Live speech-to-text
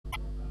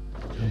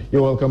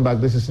You're welcome back.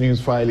 This is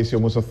Newsfile. It's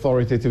your most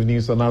authoritative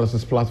news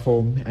analysis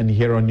platform. And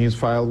here on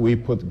Newsfile, we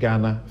put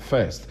Ghana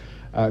first.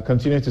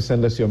 Continue to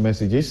send us your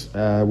messages.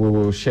 We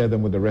will share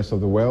them with the rest of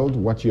the world,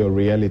 what your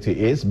reality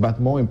is. But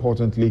more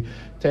importantly,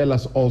 tell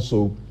us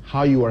also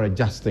how you are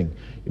adjusting.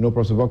 You know,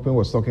 Professor Bokpin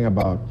was talking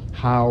about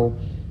how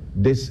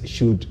this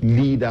should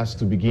lead us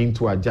to begin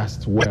to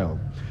adjust well.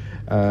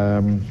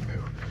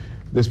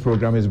 This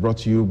program is brought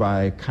to you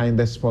by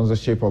kindest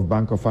sponsorship of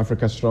Bank of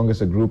Africa, Strong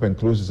as a group and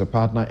close as a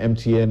partner,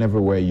 MTN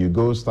everywhere you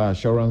go, Star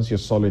Assurance, your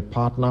solid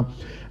partner,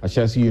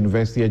 Ashesi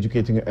University,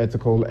 educating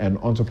ethical and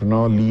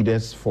entrepreneurial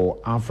leaders for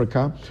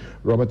Africa,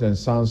 Robert &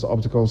 Sons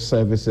Optical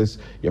Services,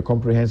 your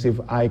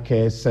comprehensive eye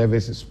care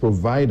services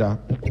provider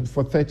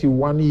for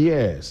 31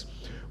 years,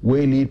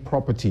 Waylead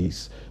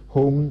Properties,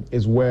 home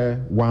is where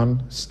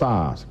one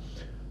starts,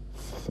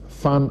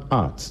 Fun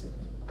Arts,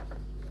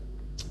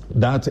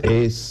 that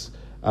is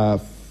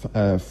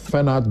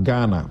Fan Art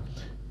Ghana.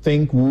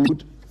 Think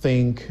wood,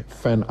 think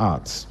Fan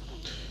Arts.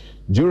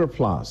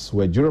 Duraplus,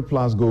 where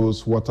Duraplus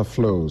goes, water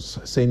flows.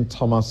 St.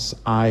 Thomas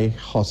Eye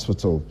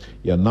Hospital,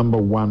 your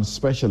 #1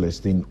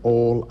 specialist in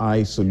all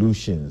eye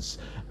solutions.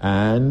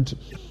 And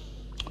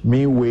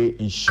Mayway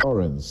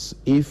Insurance.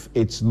 If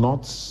it's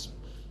not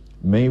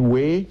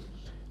Mayway,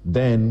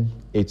 then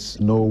it's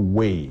no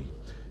way.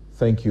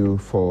 Thank you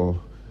for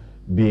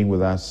being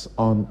with us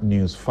on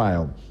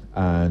Newsfile.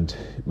 And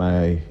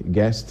my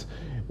guest,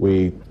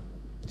 we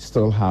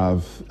still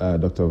have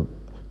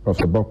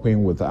Professor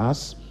Bokpin with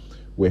us.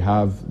 We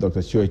have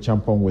Dr. Chue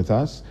Champong with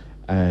us,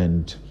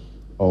 and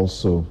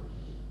also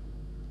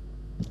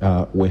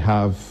we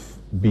have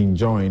been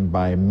joined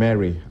by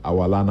Mary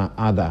Awalana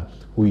Ada,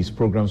 who is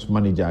Programs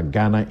Manager,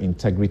 Ghana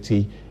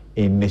Integrity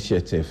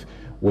Initiative.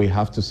 We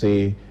have to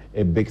say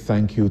a big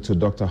thank you to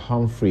Dr.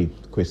 Humphrey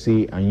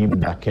Kwesi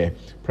Anyimdake,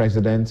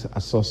 President,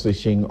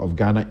 Association of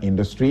Ghana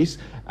Industries,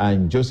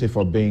 and Joseph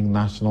Obeng,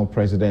 National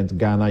President,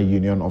 Ghana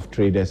Union of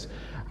Traders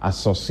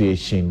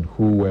Association,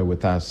 who were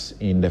with us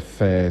in the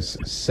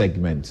first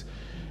segment.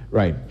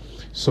 Right.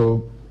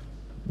 So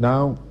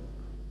now,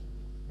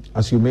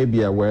 as you may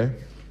be aware,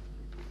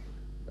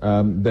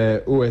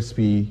 the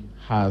OSP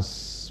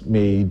has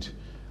made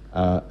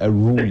a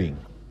ruling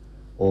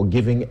or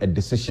giving a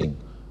decision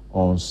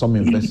on some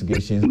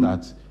investigations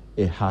that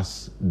it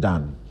has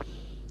done,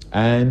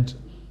 and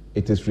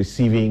it is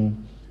receiving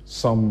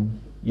some,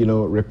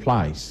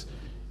 replies,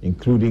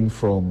 including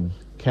from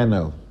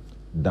Colonel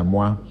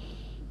Damois,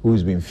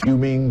 who's been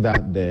fuming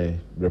that the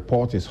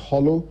report is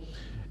hollow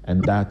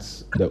and that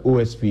the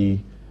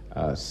OSP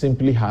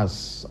simply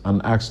has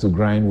an axe to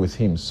grind with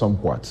him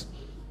somewhat.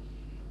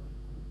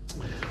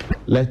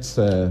 Let's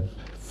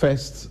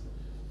first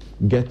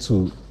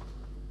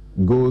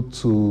go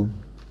to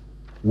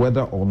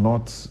whether or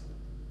not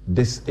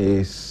this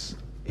is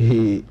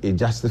a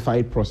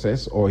justified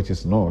process or it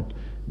is not,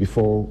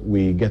 before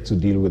we get to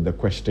deal with the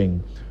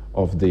question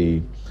of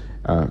the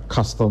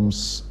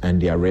customs and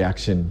their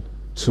reaction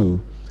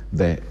to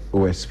the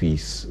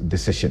OSP's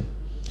decision.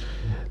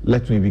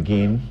 Let me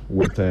begin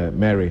with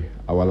Mary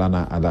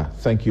Awalana Ada.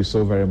 Thank you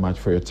so very much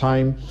for your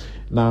time.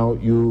 Now,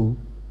 you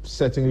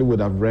certainly would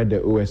have read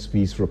the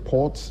OSP's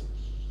report.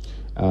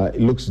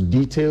 It looks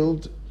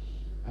detailed,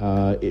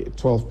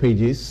 12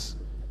 pages.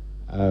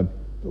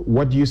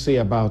 What do you say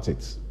about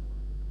it?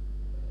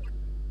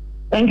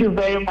 Thank you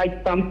very much,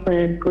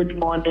 Samson. Good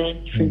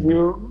morning to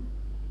you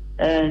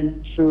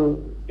and to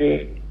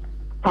the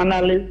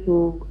panelists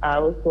who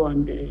are also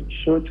on the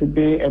show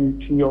today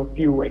and to your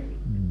viewers.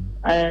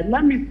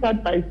 Let me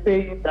start by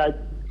saying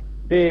that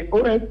the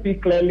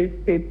OSP clearly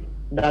states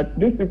that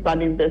this is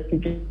an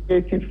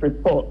investigative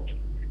report,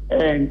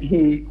 and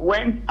he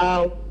went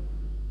out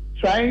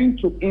trying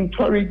to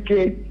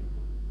interrogate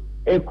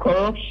a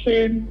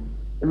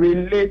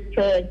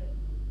corruption-related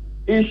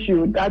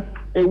issue that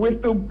a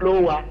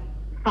whistleblower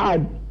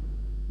had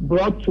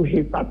brought to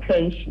his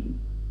attention.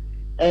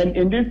 And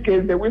in this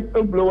case, the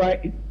whistleblower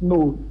is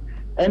known.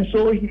 And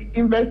so he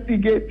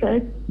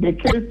investigated, the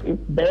case is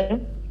there,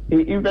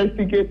 he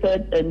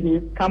investigated, and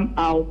he's come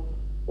out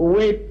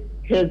with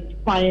his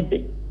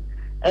findings.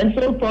 And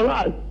so for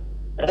us,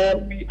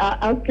 we are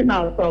asking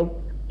ourselves,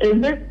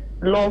 is it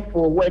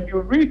lawful? When you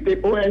read the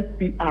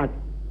OSP Act,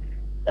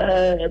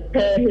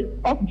 per his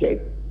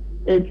object,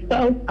 it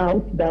spells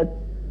out that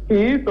he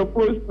is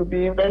supposed to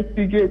be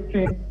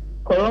investigating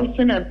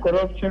corruption and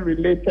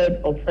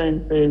corruption-related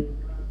offenses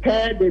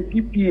per the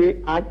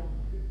PPA Act,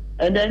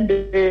 and then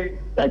the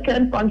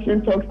second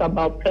function talks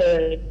about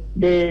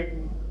the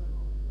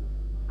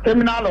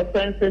Criminal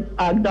Offences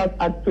Act, that's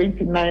Act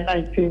 29,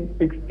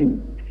 1960.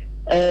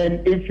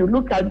 And if you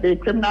look at the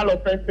Criminal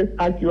Offences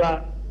Act, you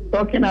are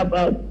talking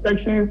about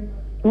sections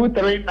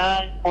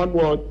 239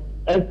 onwards,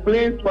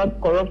 explains what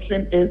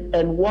corruption is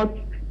and what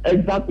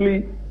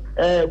exactly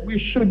we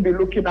should be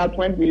looking at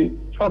when we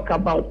talk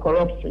about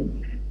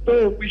corruption.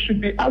 So we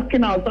should be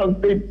asking ourselves,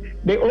 did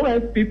the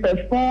OSP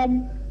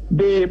perform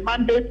the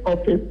mandate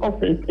of his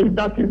office? If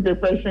that is the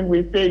question,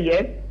 we say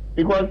yes,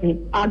 because his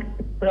act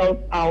spells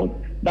out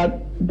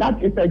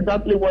that is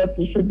exactly what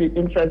he should be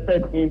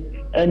interested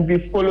in and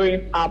be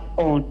following up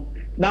on.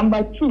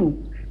 Number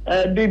two,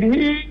 did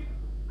he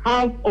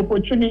have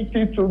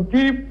opportunity to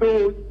give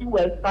those who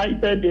were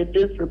cited in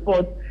this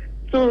report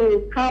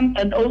to come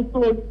and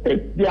also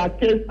state their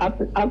case as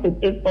it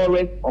is or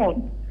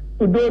respond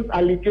to those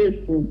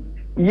allegations?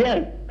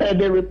 Yes,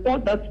 the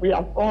report that we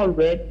have all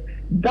read,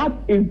 that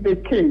is the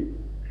case.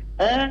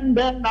 And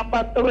then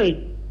number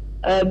three,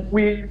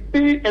 we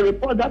see a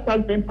report that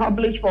has been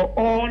published for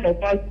all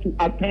of us to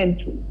attend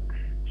to.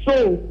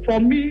 So for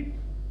me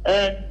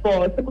and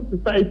for civil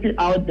society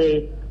out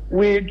there,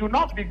 we do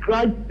not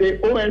begrudge the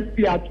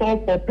OSP at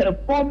all for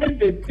performing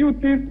the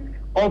duties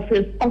of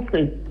his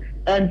office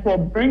and for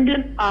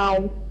bringing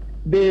out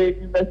the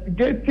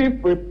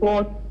investigative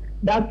report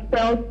that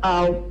spells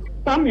out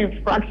some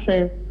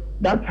infractions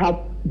that have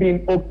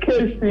been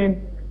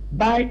occasioned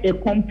by a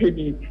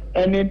company.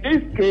 And in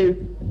this case,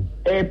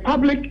 a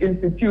public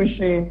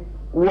institution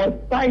was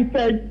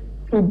cited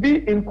to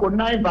be in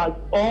connivance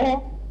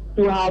or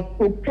to have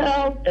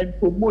propelled and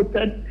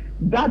promoted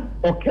that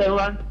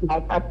occurrence to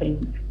have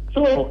happened.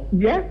 So,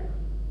 yes,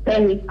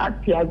 his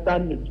act, he has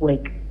done his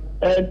work.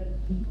 And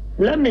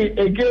let me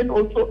again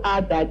also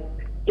add that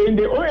in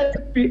the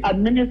OSP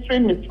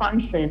administering his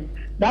function,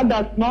 that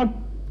does not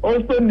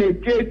also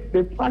negate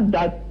the fact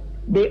that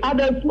the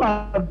others who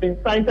have been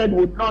cited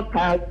would not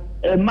have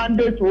a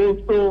mandate to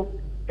also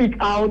speak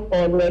out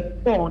or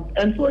respond.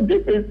 And so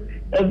this is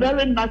a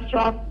very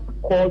natural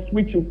course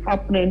which is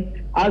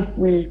happening as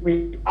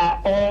we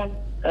are all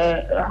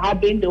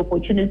having the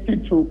opportunity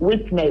to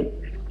witness.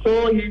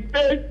 So he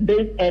says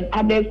this, and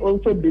others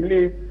also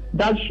believe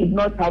that should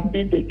not have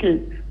been the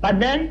case. But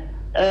then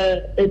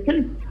it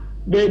is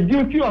the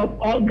duty of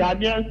all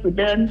Ghanaians to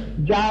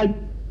then judge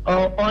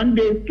on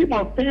the scheme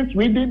of things,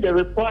 reading the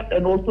report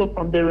and also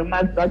from the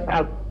remarks that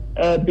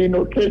have been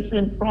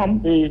occasioned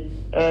from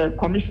the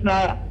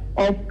Commissioner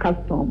of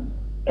Customs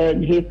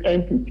and his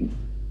entity.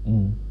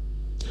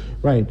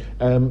 Right.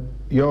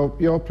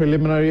 Your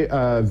preliminary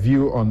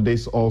view on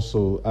this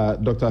also,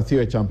 Dr.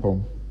 Theo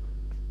Acheampong.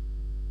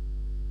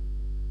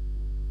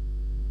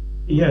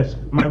 Yes,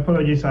 my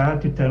apologies. I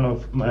had to turn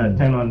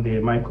on the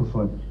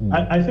microphone.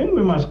 I think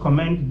we must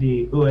commend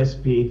the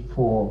OSP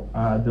for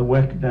the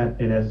work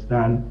that it has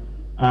done,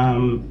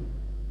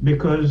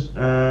 because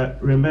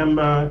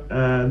remember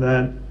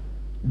that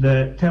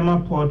the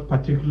Tema Port,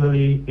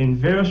 particularly in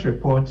various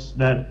reports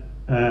that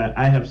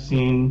I have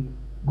seen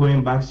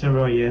going back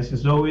several years,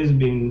 has always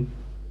been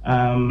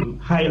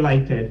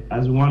highlighted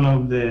as one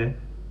of the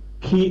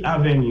key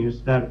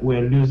avenues that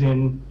we're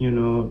losing,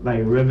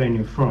 like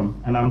revenue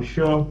from. And I'm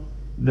sure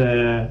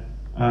the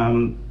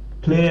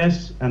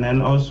players and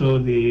then also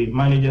the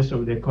managers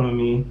of the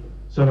economy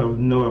sort of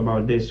know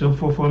about this. So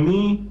for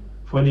me,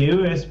 for the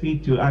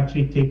OSP to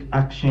actually take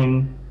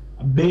action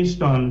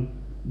based on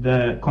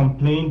the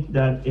complaint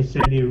that it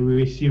said they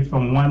received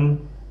from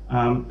one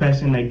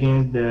person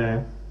against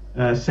the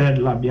said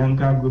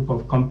LaBianca group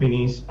of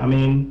companies, I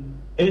mean,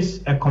 it's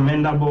a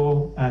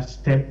commendable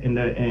step in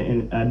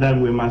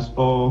that we must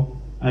all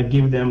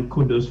give them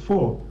kudos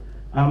for.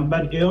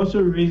 But it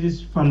also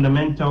raises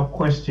fundamental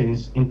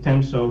questions in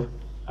terms of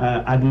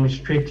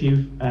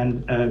administrative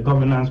and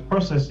governance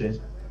processes.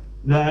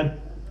 That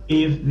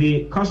if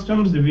the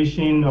Customs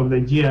Division of the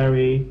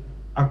GRA,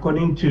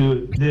 according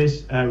to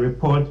this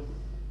report,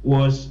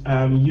 was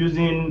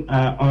using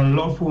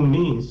unlawful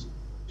means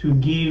to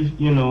give,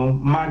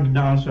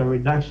 markdowns or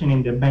reduction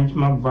in the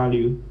benchmark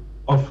value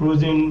of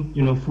frozen,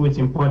 foods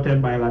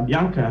imported by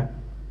LaBianca,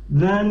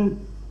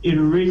 then it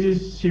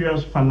raises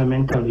serious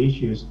fundamental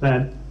issues.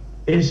 That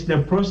is the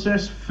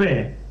process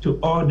fair to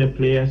all the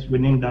players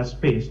within that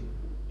space?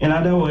 In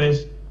other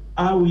words,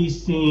 are we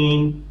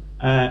seeing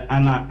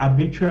an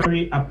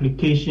arbitrary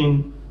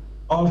application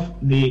of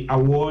the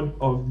award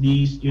of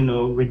these,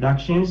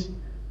 reductions?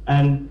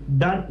 And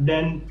that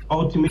then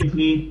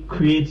ultimately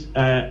creates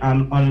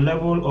an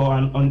unlevel or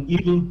an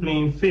uneven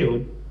playing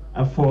field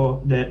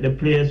for the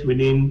players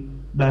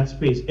within that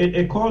space.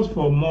 It calls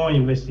for more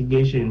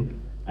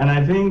investigation. And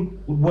I think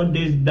what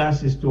this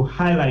does is to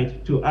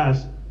highlight to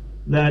us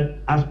that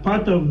as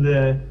part of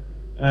the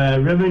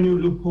revenue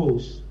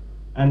loopholes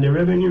and the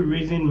revenue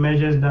raising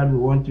measures that we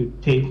want to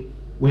take,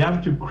 we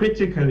have to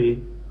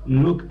critically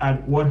look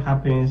at what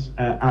happens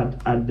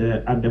at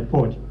the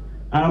port.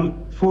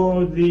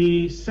 For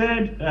the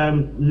said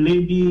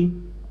lady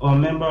or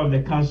member of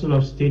the Council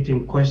of State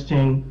in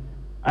question,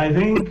 I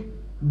think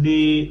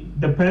the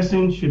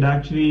person should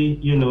actually,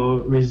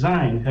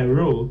 resign her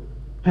role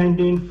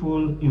pending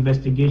full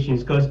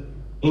investigations, because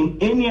in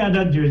any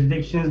other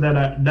jurisdictions that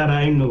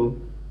I know,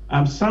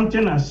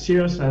 something as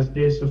serious as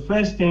this, the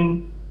first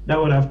thing that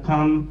would have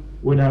come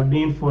would have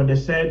been for the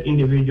said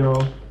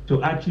individual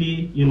to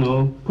actually,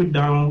 put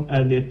down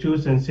their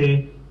tools and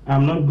say,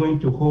 I'm not going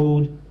to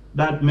hold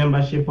that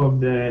membership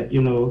of the,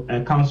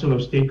 Council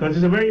of State, because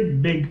it's a very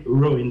big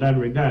role in that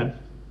regard,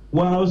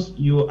 whilst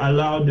you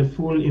allow the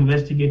full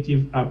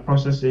investigative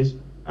processes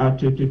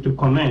to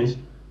commence.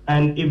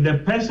 And if the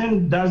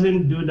person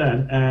doesn't do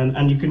that,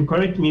 and you can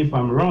correct me if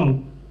I'm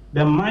wrong,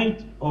 there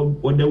might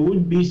or there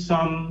would be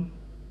some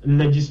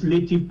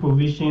legislative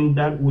provision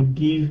that would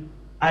give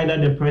either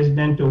the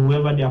president or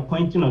whoever the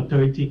appointing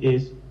authority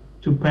is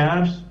to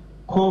perhaps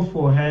call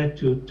for her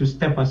to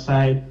step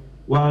aside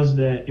whilst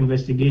the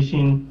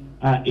investigation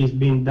is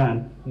being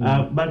done.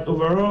 But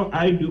overall,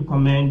 I do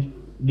commend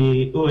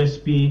the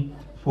OSP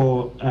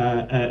for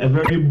a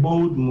very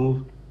bold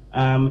move,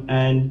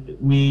 and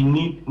we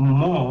need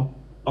more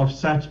of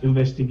such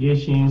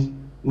investigations.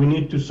 We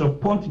need to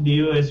support the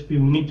OSP. We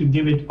need to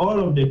give it all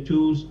of the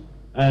tools,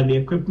 the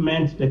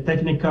equipment, the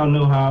technical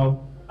know-how,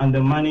 and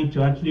the money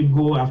to actually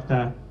go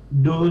after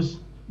those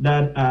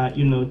that are,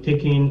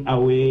 taking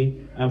away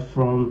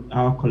from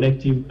our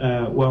collective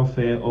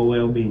welfare or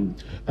well-being.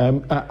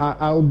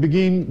 I'll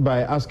begin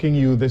by asking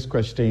you this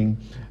question.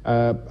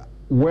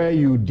 Where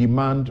you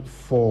demand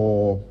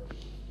for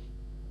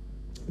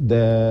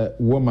the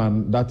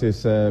woman, that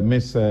is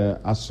Miss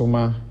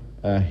Asoma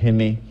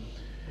Hene,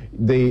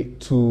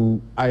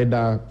 to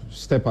either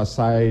step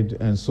aside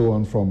and so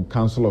on from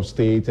Council of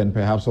State and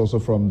perhaps also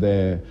from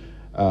the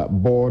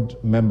board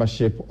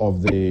membership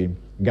of the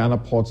Ghana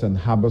Ports and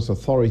Harbors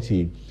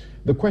Authority.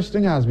 The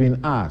question has been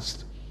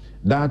asked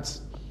that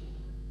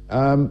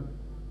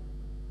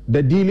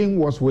the dealing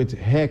was with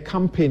her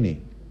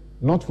company,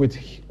 not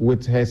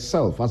with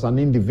herself as an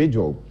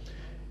individual,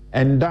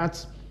 and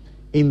that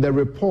in the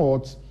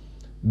report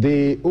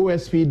the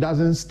OSP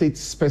doesn't state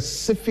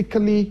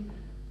specifically,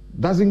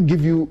 doesn't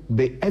give you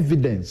the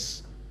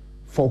evidence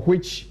for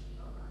which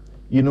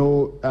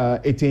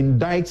it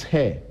indicts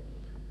her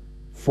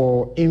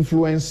for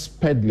influence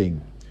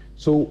peddling.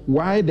 So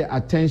why the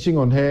attention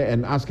on her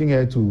and asking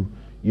her to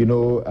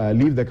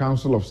leave the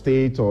Council of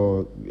State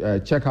or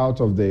check out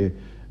of the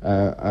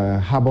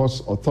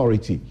Harbors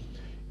Authority?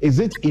 Is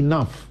it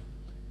enough?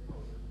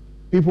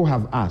 People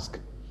have asked.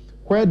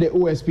 Where the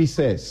OSP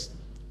says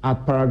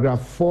at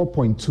paragraph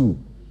 4.2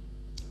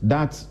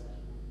 that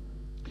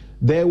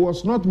there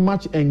was not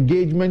much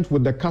engagement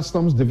with the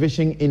Customs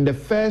Division in the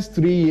first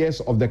 3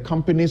 years of the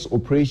company's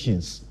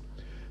operations,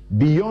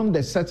 beyond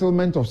the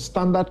settlement of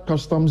standard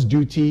customs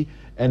duty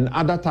and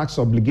other tax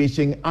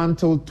obligation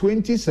until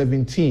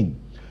 2017,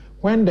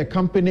 when the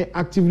company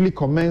actively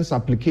commenced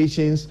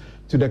applications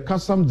to the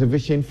Customs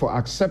Division for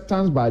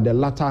acceptance by the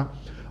latter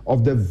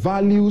of the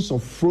values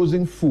of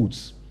frozen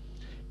foods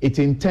it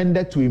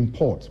intended to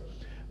import.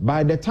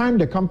 By the time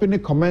the company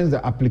commenced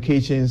the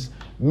applications,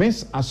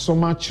 Ms.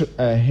 Asoma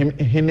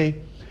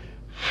Hene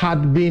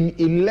had been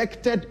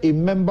elected a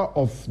member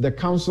of the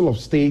Council of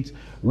State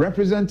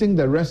representing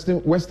the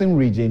Western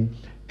region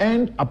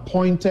and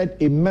appointed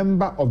a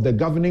member of the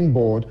governing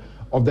board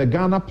of the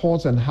Ghana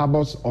Ports and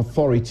Harbors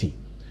Authority,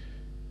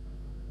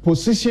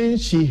 position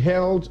she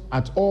held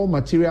at all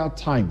material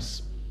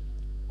times.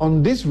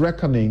 On this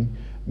reckoning,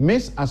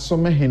 Ms.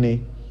 Asoma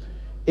Hene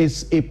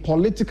is a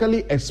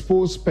politically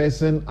exposed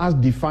person as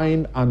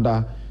defined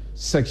under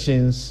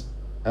Section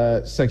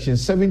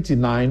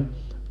 79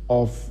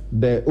 of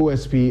the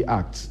OSP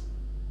Act.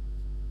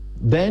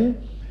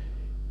 Then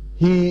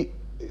the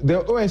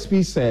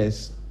OSP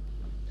says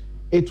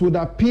it would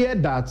appear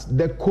that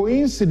the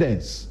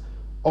coincidence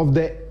of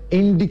the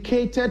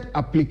indicated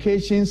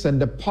applications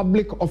and the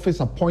public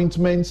office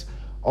appointments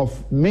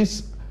of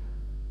Ms.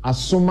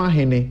 Asoma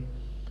Hene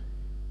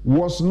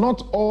was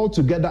not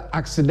altogether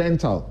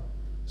accidental.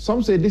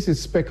 Some say this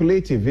is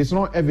speculative, it's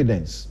not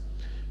evidence.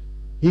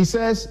 He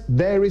says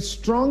there is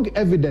strong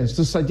evidence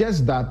to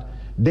suggest that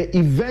the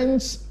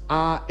events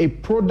are a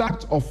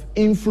product of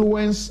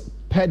influence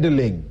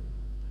peddling.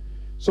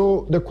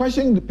 So the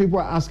question people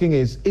are asking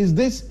is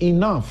this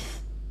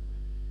enough?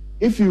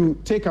 If you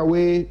take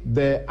away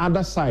the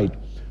other side,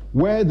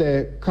 where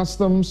the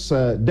customs,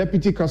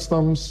 deputy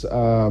customs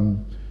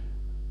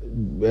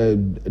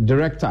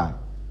director,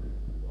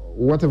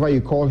 whatever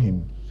you call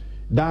him,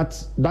 that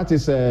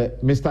is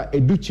Mr.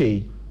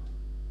 Eduche,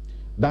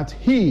 that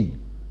he,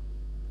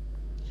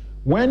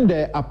 when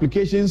the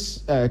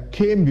applications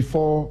came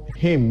before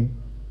him,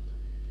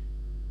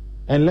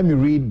 and let me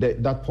read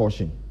that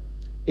portion.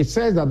 It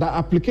says that the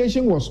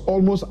application was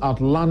almost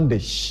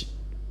outlandish.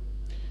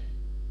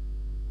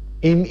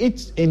 In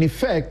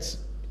effect,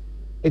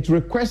 it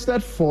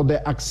requested for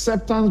the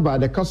acceptance by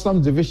the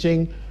Customs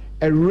Division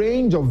a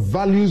range of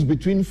values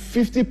between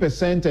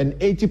 50% and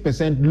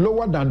 80%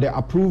 lower than the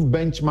approved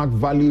benchmark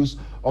values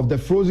of the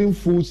frozen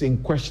foods in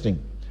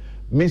question.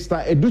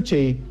 Mr.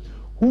 Eduche,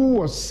 who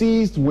was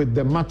seized with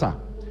the matter,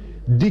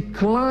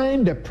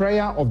 declined the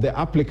prayer of the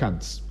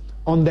applicants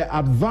on the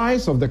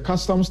advice of the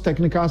Customs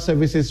Technical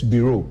Services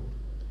Bureau.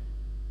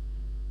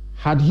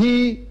 Had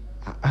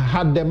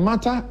the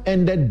matter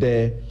ended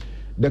there,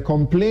 the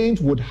complaint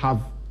would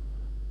have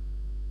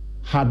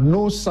had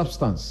no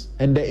substance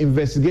and the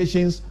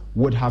investigations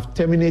would have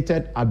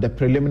terminated at the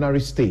preliminary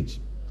stage.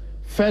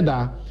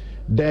 Further,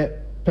 the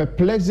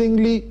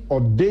perplexingly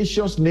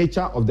audacious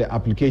nature of the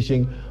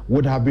application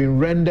would have been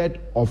rendered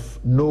of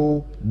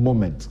no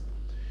moment.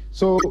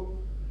 So,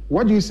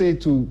 what do you say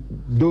to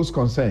those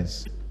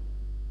concerns?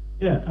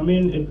 Yeah, I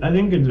mean, I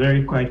think it's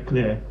very quite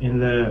clear in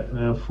the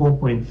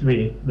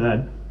 4.3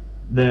 that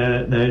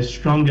there is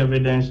strong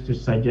evidence to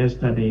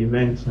suggest that the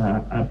events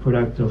are a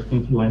product of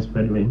influence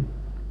peddling.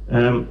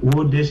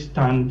 Would this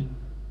stand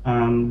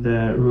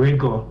the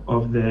rigor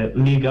of the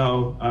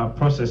legal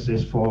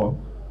processes for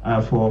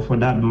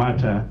that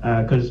matter?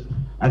 Because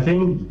I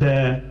think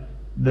the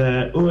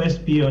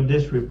OSP or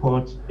this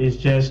report is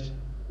just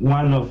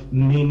one of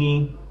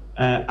many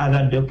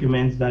other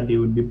documents that they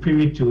would be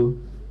privy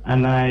to.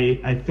 And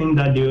I think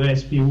that the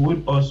OSP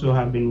would also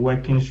have been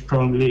working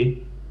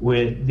strongly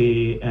with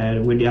the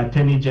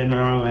Attorney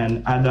General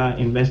and other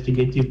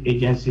investigative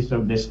agencies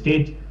of the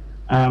state,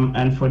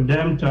 and for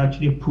them to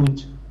actually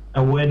put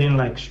a wording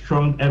like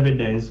strong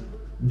evidence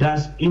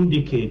does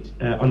indicate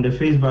on the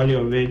face value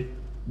of it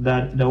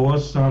that there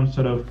was some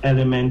sort of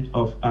element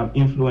of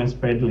influence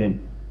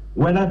peddling.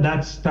 Whether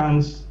that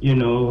stands,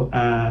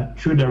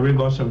 through the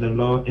rigors of the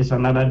law is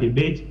another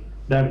debate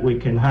that we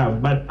can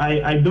have. But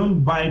I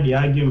don't buy the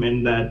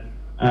argument that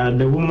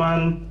the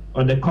woman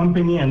or the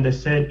company and the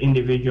said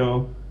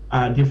individual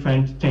are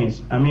different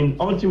things. I mean,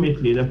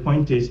 ultimately, the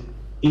point is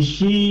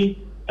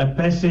she a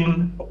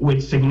person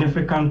with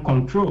significant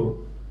control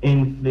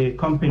in the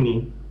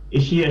company?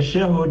 Is she a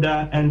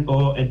shareholder and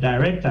or a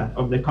director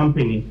of the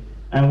company?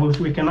 And if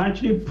we can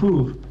actually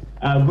prove,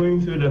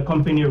 going through the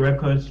company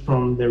records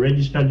from the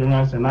Registrar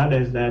Generals and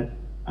others, that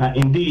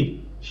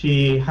indeed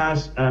she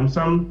has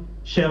some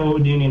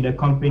shareholding in the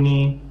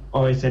company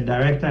or is a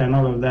director and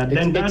all of that,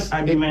 then that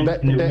argument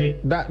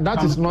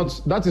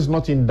that is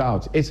not in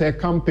doubt. It's her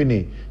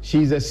company.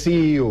 She's a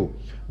CEO,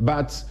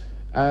 but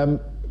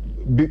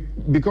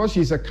because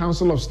she's a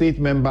Council of State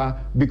member,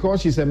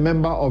 because she's a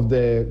member of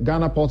the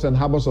Ghana Ports and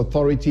Harbours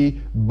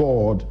Authority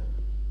board,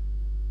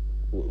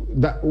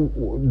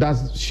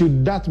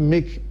 should that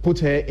put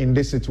her in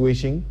this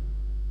situation?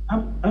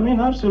 I mean,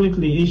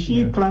 absolutely. Is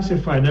she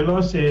classified? The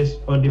law says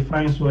or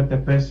defines what a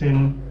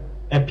person,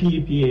 a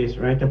PEP is,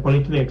 right? A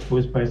politically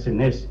exposed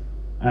person is.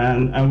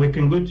 And we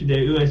can go to the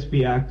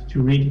OSP Act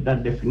to read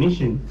that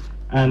definition.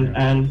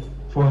 And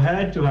for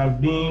her to have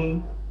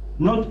been,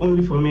 not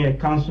only for me, a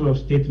Council of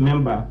State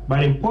member,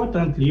 but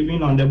importantly,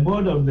 even on the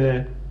board of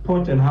the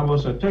Port and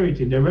Harbours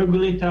Authority, the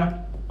regulator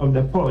of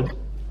the port,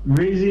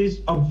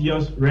 raises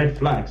obvious red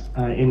flags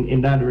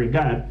in that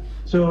regard.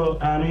 So,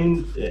 I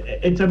mean,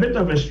 it's a bit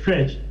of a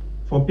stretch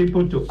for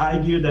people to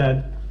argue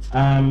that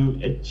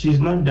she's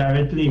not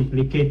directly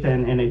implicated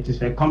and it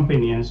is a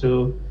company, and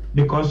so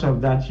because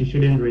of that she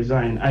shouldn't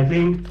resign. I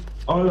think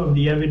all of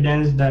the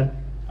evidence that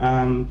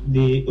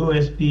the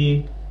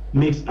OSP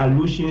makes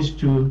allusions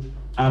to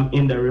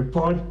in the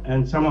report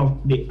and some of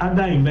the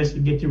other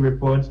investigative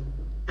reports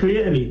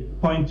clearly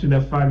point to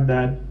the fact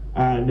that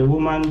the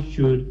woman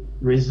should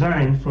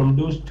resign from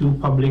those two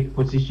public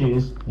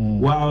positions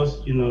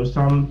whilst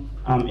some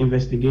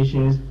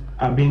investigations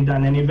are being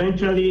done and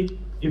eventually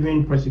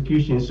even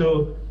prosecution.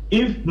 So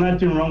if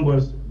nothing wrong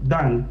was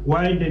done,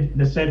 why did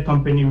the said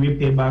company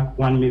repay back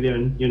 1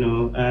 million,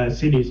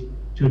 cedis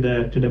to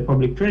the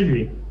public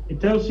treasury? It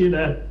tells you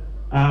that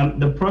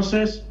the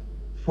process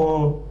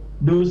for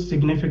those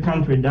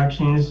significant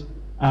reductions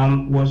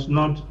was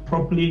not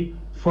properly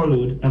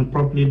followed and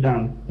properly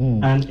done.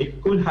 And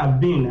it could have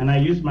been, and I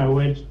use my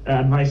words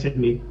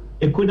advisedly,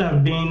 it could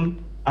have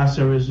been as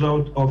a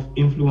result of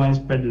influence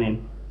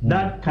peddling.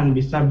 That can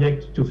be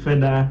subject to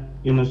further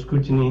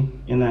scrutiny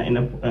in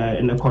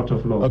a court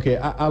of law. Okay,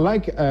 I'd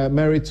like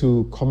Mary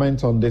to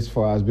comment on this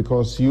for us,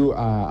 because you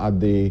are at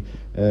the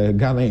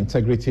Ghana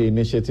Integrity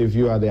Initiative,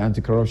 you are the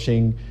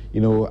anti-corruption,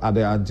 at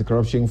the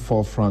anti-corruption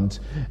forefront.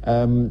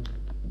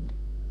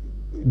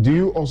 Do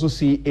you also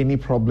see any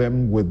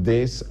problem with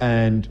this?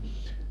 And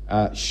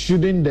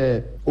shouldn't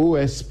the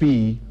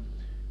OSP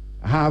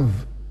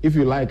have, if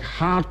you like,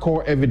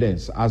 hardcore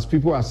evidence, as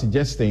people are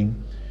suggesting,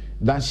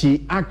 that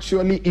she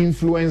actually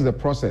influenced the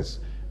process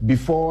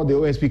before the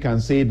OSP can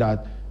say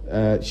that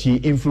she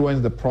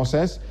influenced the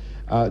process?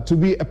 To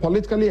be a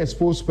politically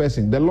exposed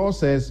person, the law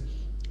says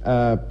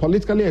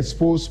politically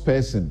exposed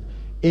person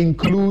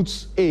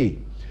includes a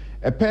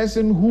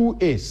person who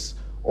is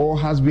or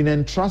has been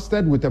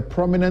entrusted with a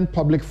prominent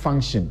public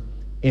function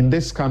in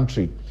this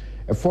country,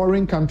 a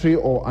foreign country,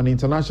 or an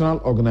international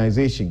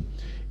organization,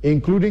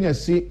 including a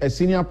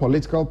senior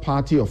political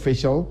party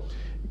official,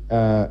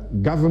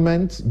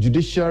 government,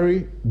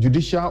 judicial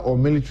or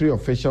military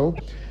official,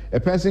 a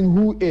person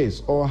who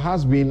is or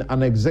has been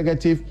an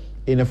executive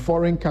in a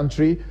foreign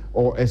country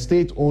or a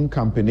state-owned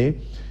company,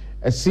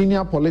 a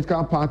senior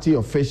political party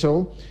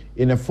official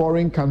in a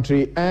foreign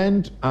country,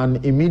 and an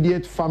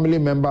immediate family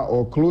member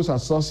or close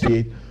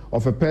associate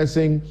of a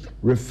person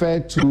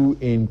referred to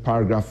in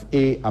paragraph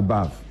A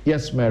above.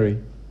 Yes, Mary.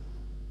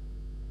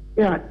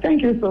 Yeah,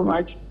 thank you so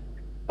much.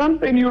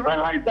 Something you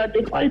realize that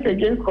the fight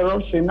against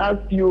corruption, as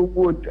you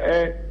would,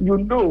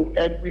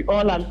 and we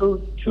all are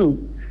those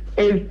too,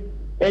 is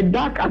a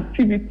dark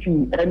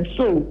activity, and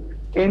so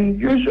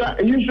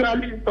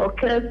usually it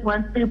occurs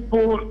when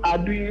people are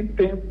doing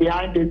things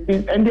behind the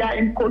scenes and they are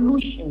in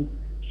collusion.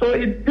 So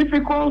it's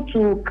difficult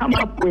to come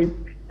up with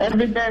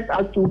evidence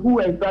as to who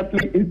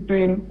exactly is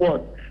doing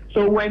what.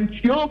 So when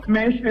Tio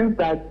mentions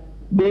that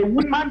the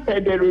woman per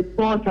the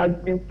report has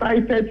been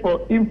cited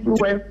for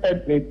influence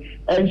peddling,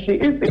 and she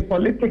is a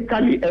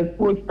politically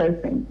exposed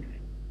person,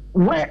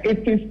 where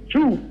it is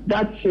true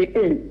that she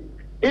is,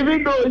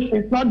 even though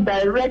she's not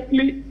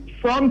directly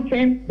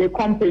fronting the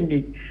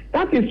company.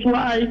 That is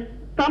why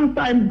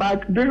sometime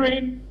back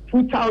during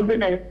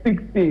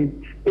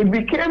 2016, it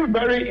became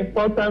very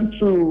important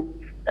to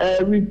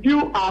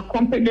review our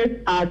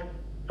Companies Act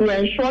to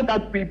ensure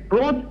that we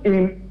brought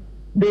in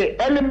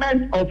the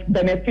element of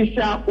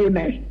beneficial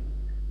owners,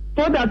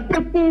 so that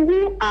people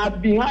who are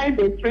behind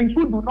the scenes,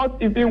 who do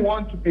not even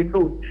want to be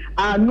known,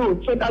 are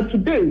known. So that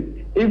today,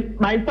 if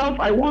myself,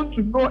 I want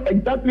to know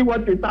exactly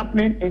what is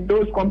happening in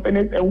those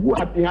companies and who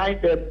are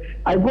behind them,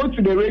 I go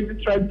to the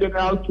Registrar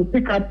General to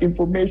pick up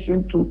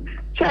information to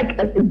check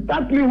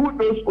exactly who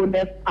those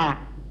owners are.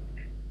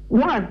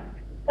 One,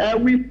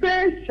 we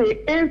say she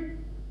is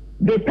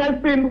the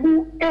person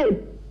who is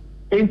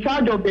in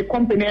charge of the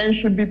company and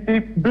should be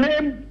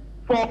blamed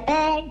for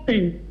all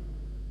things,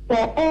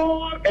 for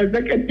all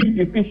executive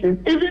decisions,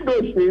 even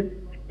though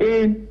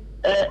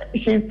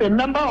she's a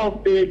member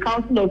of the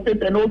Council of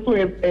State and also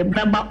a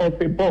member of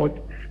the board.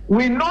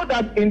 We know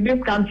that in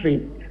this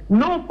country,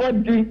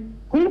 nobody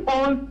who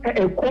owns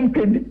a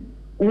company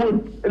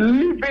would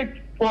leave it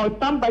for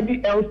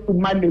somebody else to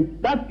manage.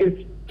 That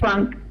is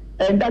frank,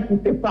 and that is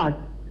a fact.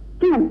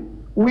 Two,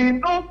 we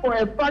know for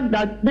a fact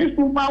that this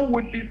woman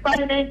would be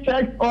signing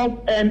checks off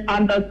and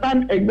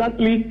understand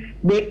exactly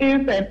the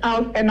ins and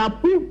outs and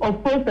approve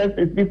of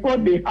processes before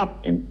they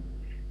happen.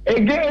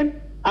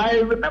 Again, I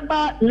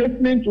remember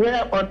listening to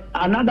her on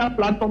another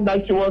platform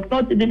that she was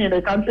not even in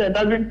the country and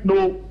doesn't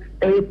know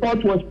a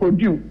report was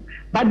produced.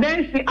 But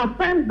then she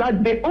affirms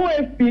that the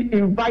OSP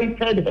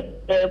invited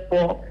her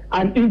for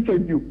an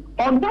interview.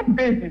 On what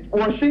basis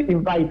was she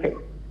invited?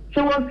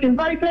 She was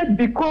invited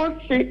because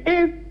she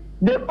is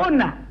the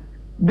owner,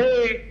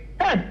 the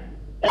head,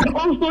 and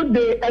also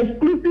the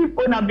exclusive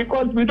owner,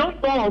 because we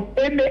don't know of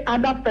any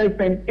other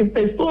person. It's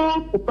a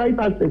sole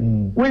proprietorship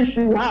which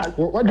she has.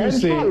 What do you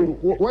say?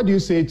 What do you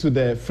say to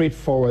the freight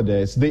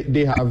forwarders?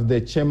 They have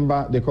the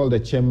chamber. They call the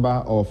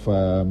Chamber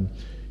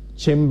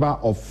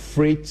of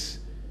Freight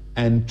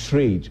and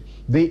Trade.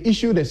 They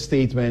issued a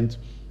statement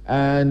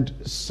and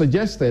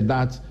suggested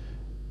that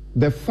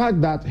the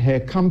fact that her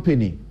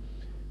company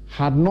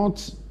had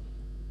not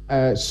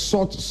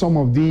sought some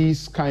of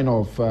these kind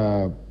of,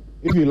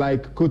 if you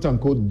like, quote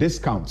unquote,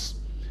 discounts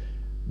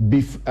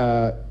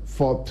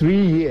for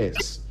 3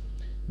 years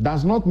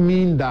does not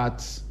mean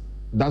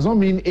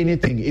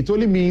anything. It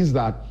only means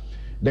that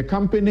the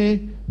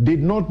company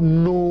did not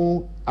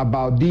know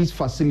about these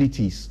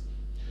facilities.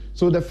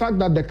 So the fact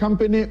that the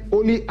company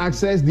only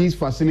accessed these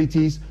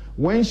facilities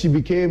when she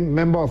became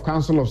member of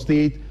Council of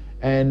State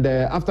and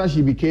after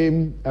she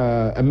became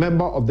a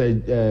member of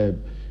the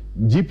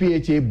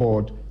GPHA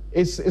board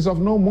is of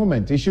no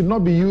moment. It should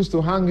not be used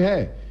to hang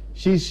her.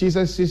 She's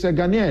a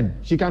Ghanaian.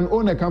 She can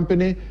own a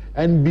company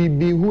and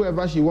be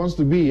whoever she wants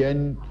to be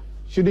and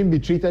shouldn't be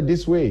treated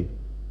this way.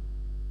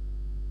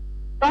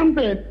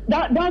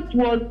 That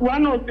was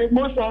one of the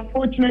most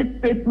unfortunate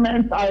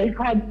statements I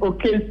had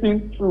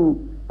occasion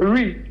to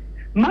read.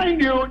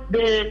 Mind you,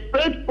 the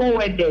freight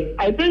forwarders,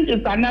 I think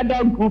it's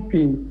another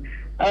grouping.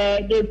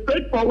 The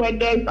Freight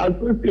Forwarders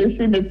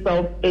Association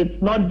itself,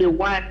 it's not the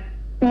one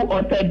who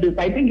authored this.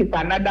 I think it's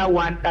another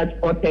one that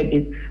authored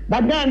it.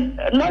 But then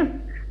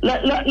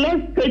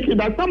let's take it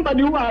that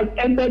somebody who has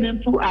entered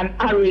into an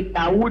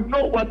arena would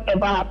know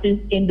whatever happens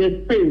in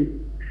the space.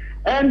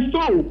 And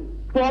so,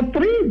 for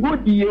 3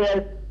 good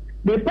years,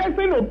 the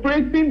person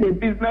operating the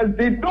business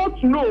did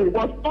not know,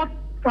 was not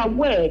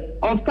aware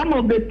of some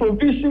of the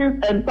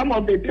provisions and some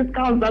of the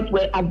discounts that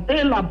were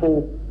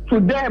available to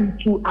them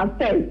to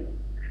access.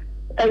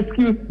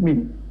 Excuse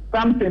me,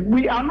 something.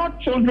 We are not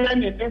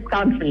children in this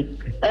country,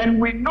 and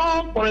we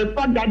know for a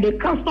fact that the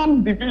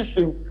Customs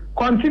Division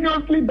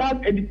continuously does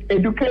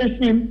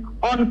education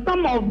on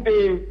some of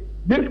the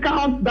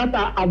discounts that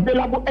are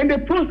available and the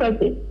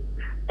processing.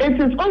 It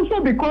is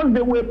also because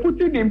they were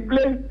putting in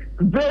place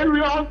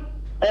various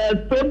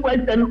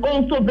frameworks and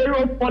also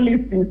various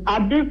policies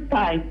at this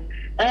time.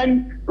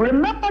 And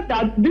remember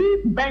that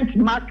these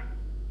benchmark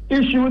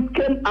issues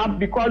came up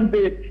because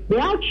they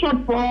had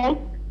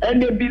shortfalls,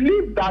 and they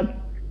believed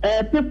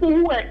that people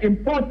who were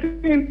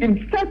importing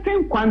in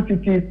certain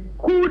quantities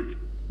could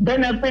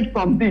benefit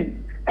from this.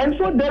 And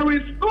so there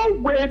is no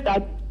way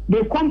that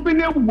the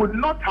company would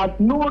not have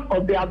known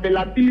of the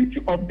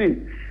availability of this,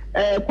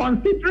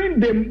 considering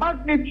the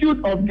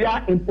magnitude of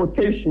their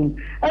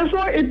importation. And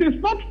so it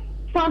is not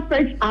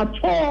far-fetched at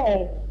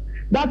all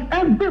that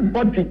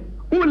everybody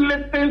who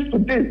listens to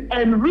this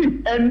and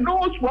reads and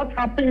knows what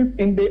happens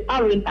in the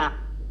arena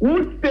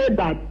would say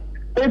that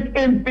it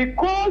is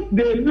because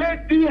the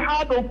lady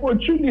had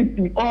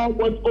opportunity or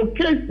was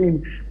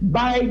occasioned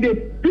by the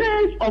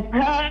place of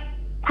her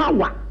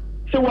power.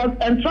 She was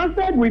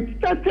entrusted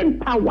with certain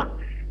power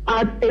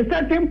at a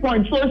certain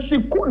point, so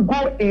she could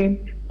go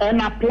in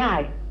and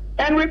apply.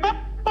 And remember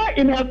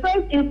remember in her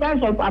first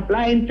instance of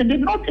applying, she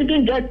did not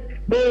even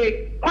get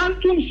the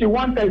quantum she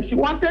wanted. She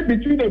wanted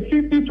between the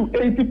 50 to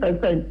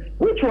 80%,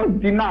 which was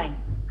denied.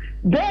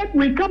 Then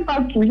we come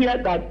back to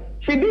hear that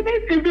she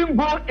didn't even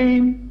go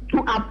in to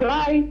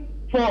apply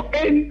for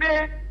any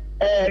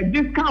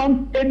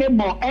discount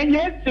anymore, and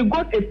yet she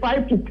got a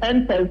 5 to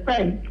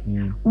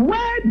 10%.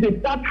 Where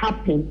did that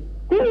happen?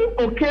 Who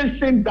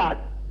occasioned that?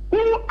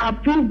 Who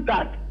approved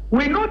that?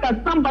 We know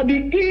that somebody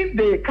in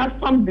the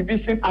customs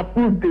division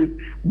approved this,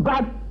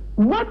 but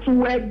what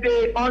were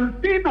they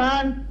unseen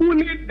hands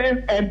pulling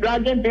this and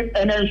dragging this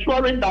and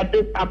ensuring that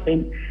this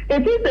happened?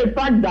 It is the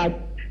fact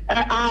that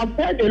I've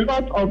heard a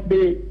lot of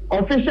the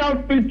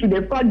officials speak to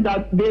the fact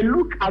that they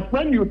look at,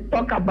 when you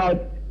talk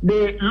about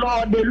the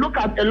law, they look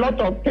at a lot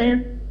of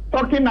things,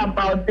 talking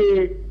about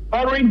the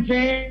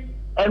origin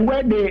and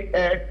where they,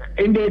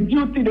 in the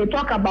duty, they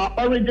talk about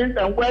origins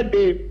and where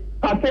the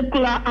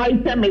particular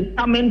item is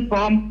coming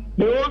from.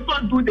 They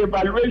also do the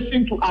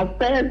evaluation to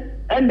assess,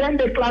 and then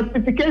the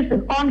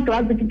classification. On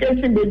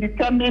classification, they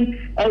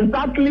determine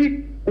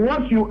exactly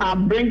what you are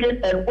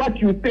bringing and what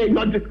you say,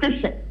 your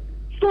description.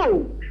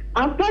 So,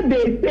 after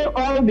they say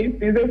all these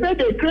things, they say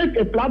they create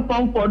a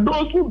platform for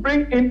those who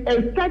bring in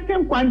a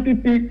certain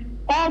quantity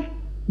of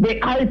the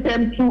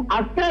item to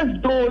assess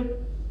those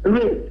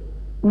rates.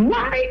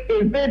 Why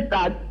is it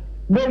that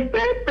the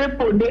same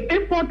people, the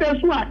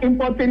importers who are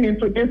importing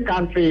into this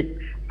country,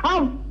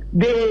 have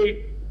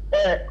the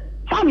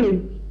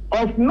challenge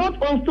of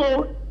not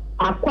also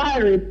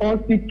acquiring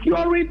or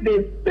securing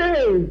the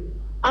sales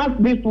as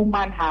this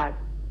woman has?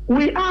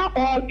 We are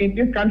all in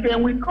this country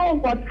and we know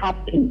what's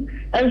happening.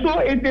 And so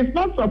it is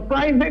not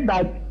surprising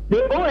that the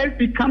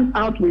OSP comes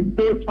out with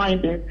those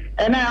findings.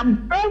 And I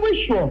am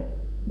very sure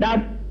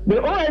that the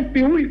OSP,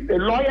 who is a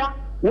lawyer,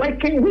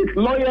 working with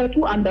lawyers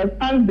who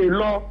understand the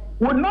law,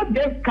 would not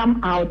just come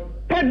out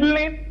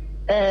peddling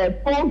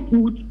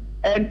falsehoods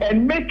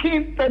and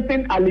making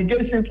certain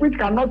allegations which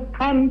cannot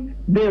stand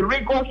the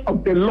rigors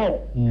of the law.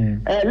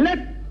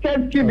 Let's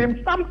just give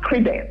him some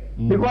credit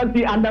because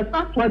he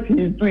understands what he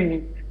is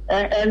doing.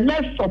 And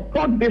let's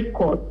support this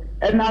cause.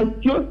 And as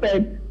you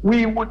said,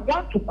 we would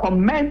want to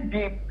commend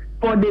him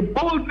for the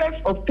boldness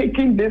of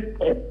taking this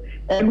step.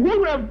 And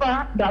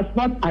whoever does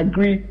not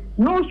agree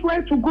knows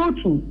where to go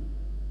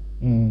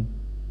to.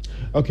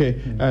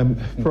 Okay,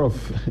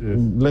 Prof,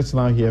 let's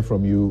now hear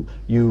from you.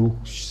 You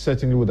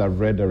certainly would have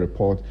read the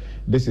report.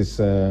 This is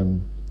the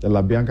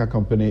LaBianca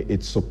company.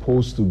 It's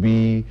supposed to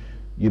be,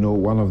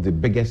 one of the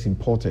biggest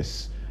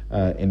importers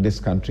in this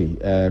country,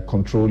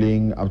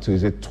 controlling up to,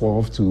 is it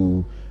 12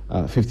 to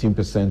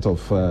 15%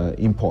 of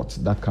imports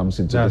that comes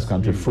into this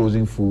country. Huge.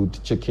 Frozen food,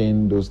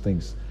 chicken, those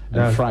things,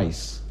 and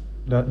fries.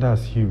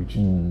 That's huge.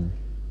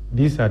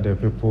 These are the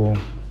people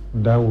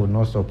that will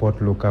not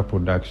support local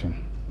production,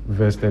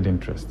 vested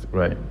interest,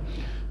 right?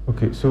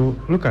 Okay, so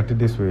look at it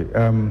this way.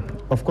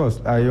 Of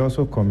course, I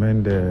also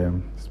commend the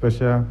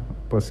special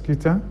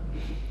prosecutor.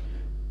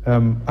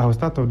 I'll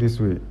start off this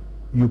way.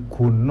 You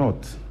could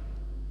not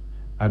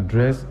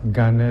address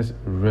Ghana's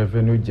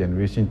revenue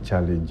generation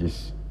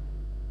challenges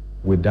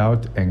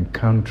without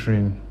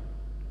encountering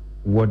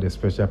what the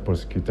special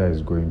prosecutor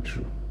is going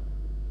through.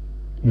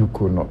 You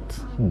could not.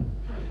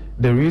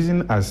 The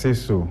reason I say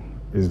so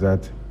is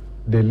that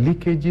the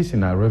leakages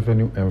in our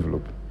revenue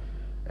envelope,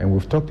 and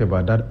we've talked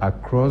about that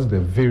across the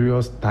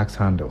various tax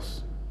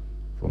handles,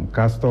 from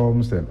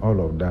customs and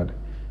all of that,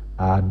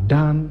 are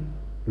done,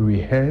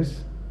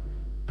 rehearsed,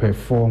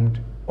 performed,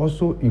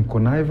 also in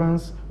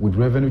connivance with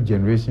revenue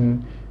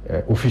generation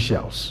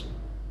officials.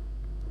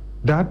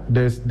 That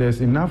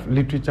there's enough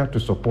literature to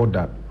support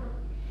that.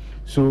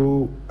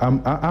 So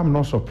I'm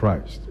not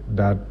surprised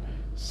that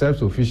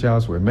SEPS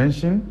officials were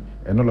mentioned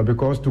and all of,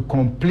 because to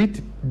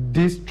complete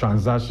this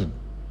transaction,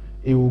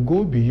 it will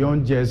go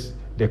beyond just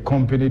the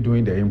company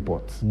doing the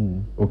imports.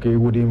 Okay, it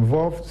would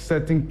involve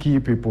certain key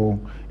people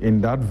in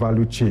that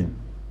value chain.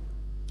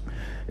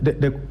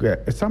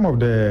 Some of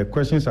the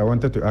questions I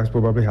wanted to ask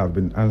probably have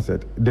been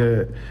answered.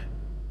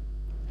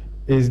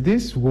 Is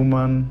this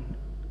woman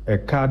a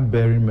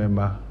card-bearing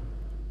member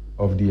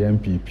of the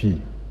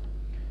NPP?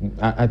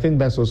 I think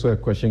that's also a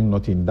question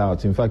not in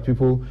doubt. In fact,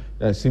 people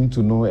seem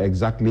to know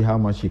exactly how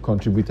much he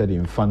contributed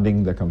in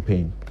funding the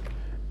campaign.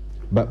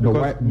 But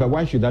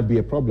why should that be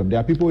a problem? There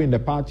are people in the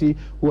party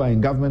who are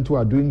in government who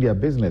are doing their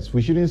business.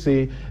 We shouldn't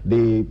say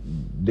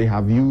they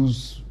have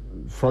used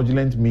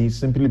fraudulent means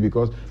simply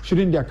because,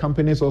 shouldn't their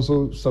companies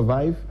also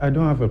survive? I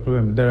don't have a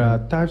problem. There are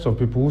types of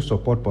people who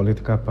support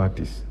political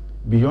parties.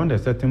 Beyond a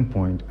certain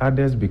point,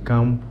 others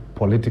become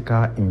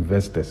political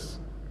investors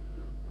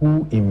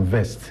who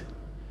invest,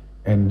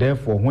 and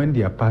therefore when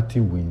their party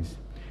wins,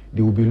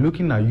 they will be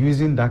looking at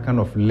using that kind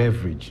of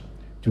leverage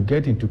to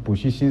get into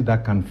positions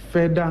that can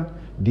further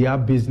their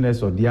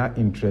business or their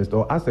interest,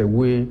 or as a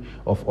way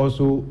of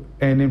also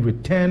earning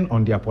return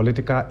on their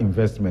political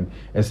investment,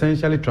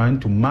 essentially trying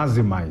to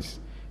maximize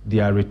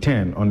their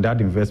return on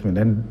that investment,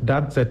 and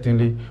that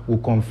certainly will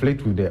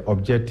conflict with the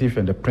objective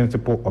and the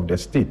principle of the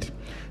state.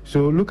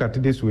 So look at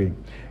it this way.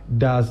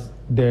 Does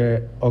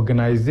the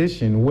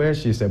organization where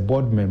she's a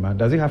board member,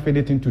 does it have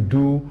anything to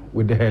do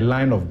with her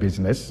line of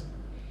business?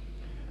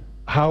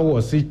 How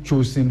was it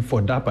chosen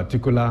for that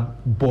particular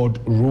board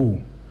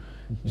role?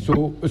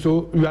 So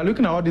you are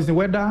looking at all this,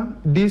 whether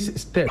these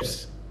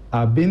steps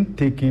are being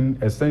taken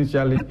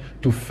essentially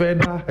to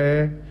further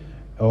her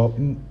or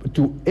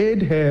to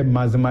aid her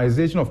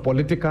maximization of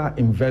political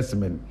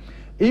investment.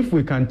 If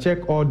we can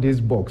check all these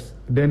boxes,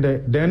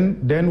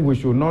 then we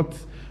should not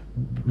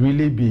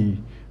really be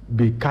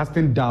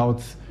casting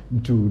doubts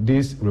to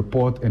this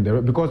report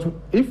and because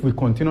if we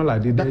continue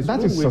like this,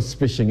 that is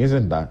suspicion,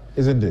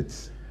 isn't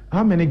it?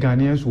 How many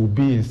Ghanaians will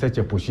be in such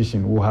a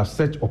position, will have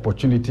such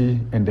opportunity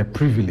and the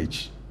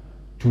privilege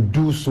to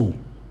do so,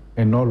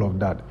 and all of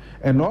that?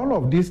 And all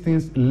of these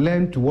things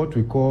lend to what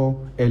we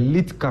call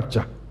elite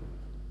capture,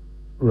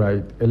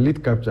 right?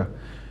 Elite capture,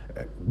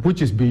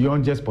 which is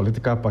beyond just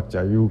political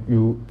capture.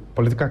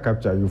 Political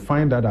capture, you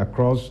find that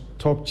across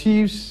top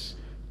chiefs,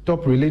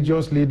 top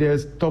religious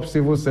leaders, top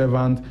civil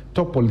servants,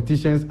 top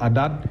politicians at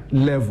that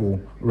level,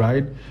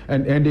 right?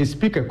 And they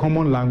speak a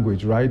common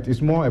language, right? It's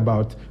more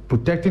about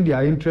protecting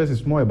their interests,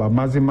 it's more about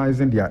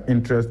maximizing their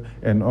interest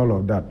and all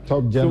of that.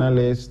 Top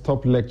journalists,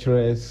 top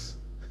lecturers.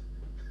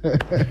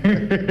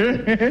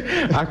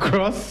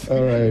 Across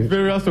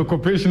various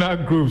occupational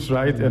groups,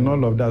 right? And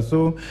all of that.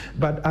 So,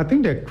 but I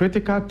think the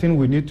critical thing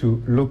we need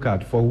to look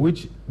at, for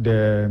which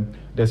the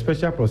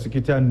special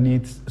prosecutor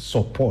needs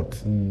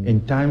support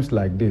in times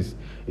like this,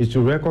 is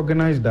to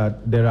recognize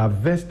that there are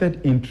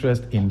vested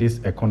interests in this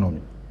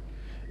economy,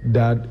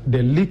 that the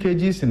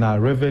leakages in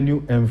our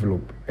revenue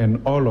envelope and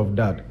all of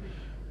that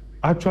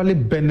actually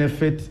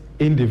benefit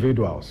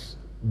individuals,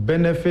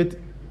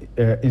 benefit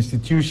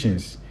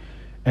institutions.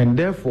 And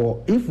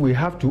therefore, if we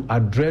have to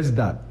address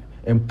that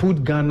and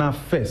put Ghana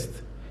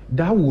first,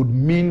 that would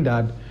mean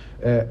that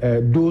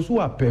those who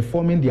are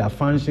performing their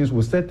functions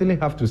will certainly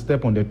have to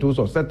step on the toes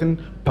of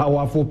certain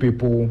powerful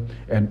people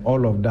and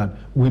all of that.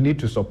 We need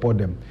to support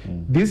them.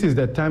 This is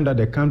the time that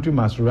the country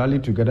must rally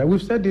together.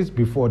 We've said this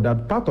before,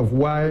 that part of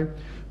why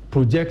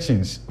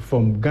projections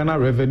from Ghana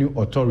Revenue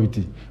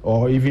Authority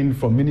or even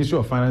from Ministry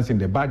of Finance in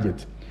the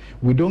budget,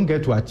 we don't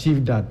get to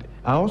achieve that.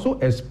 I also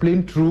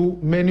explained through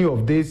many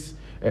of these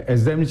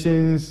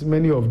exemptions,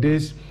 many of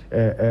these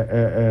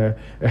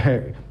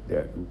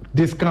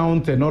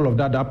discounts and all of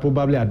that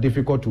probably are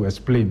difficult to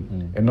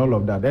explain and all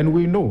of that. And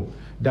we know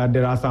that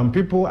there are some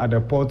people at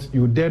the ports,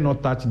 you dare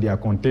not touch their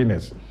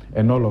containers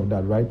and all of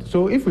that, right?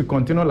 So if we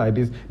continue like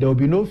this, there will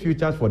be no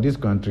futures for this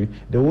country.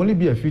 There will only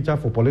be a future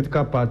for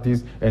political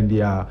parties and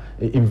their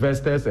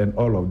investors and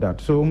all of that.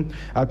 So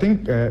I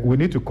think we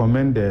need to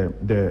commend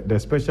the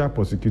special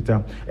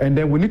prosecutor, and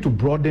then we need to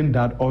broaden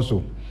that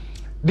also.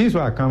 This is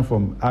where I come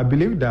from. I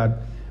believe that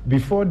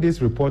before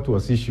this report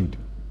was issued,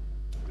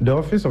 the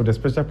Office of the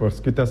Special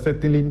Prosecutor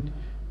certainly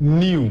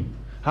knew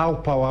how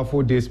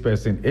powerful this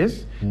person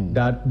is,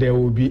 that there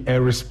will be a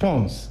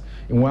response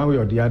in one way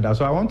or the other.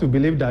 So I want to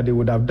believe that they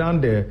would have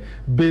done the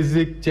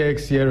basic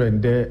checks here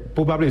and there.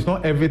 Probably it's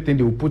not everything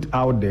they will put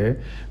out there.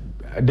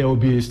 There will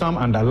be some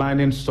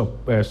underlining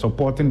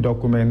supporting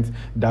documents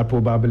that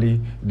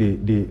probably they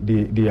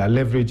are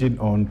leveraging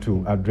on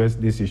to address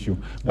this issue.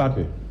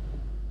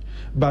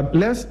 But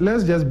let's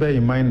just bear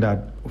in mind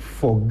that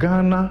for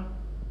Ghana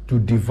to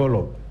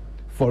develop,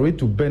 for it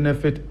to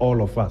benefit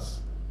all of us,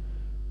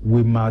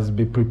 we must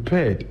be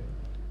prepared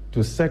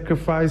to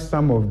sacrifice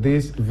some of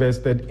these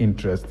vested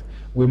interests.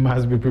 We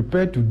must be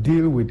prepared to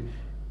deal with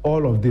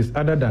all of this.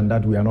 Other than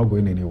that, we are not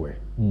going anywhere.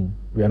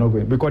 We are not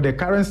going, because the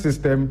current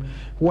system,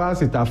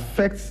 whilst it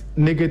affects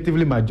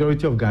negatively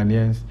majority of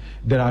Ghanaians,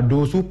 there are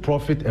those who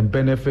profit and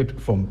benefit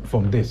from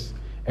this.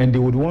 And they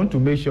would want to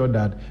make sure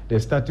that the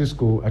status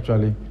quo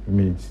actually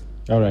remains.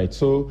 All right,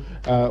 so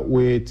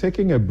we're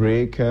taking a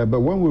break, but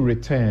when we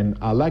return,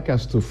 I'd like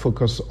us to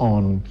focus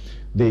on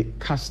the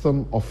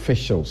custom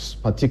officials,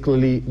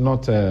 particularly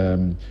not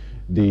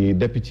the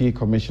Deputy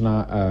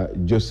Commissioner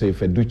Joseph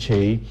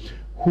Eduche,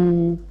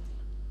 who,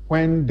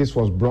 when this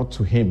was brought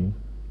to him,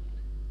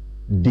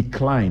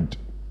 declined.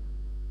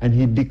 And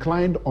he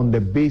declined on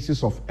the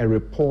basis of a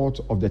report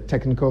of the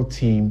technical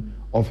team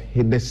of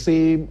the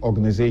same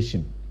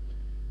organization.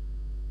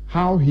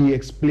 How he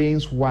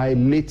explains why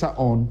later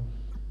on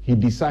he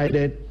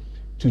decided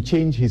to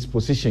change his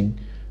position,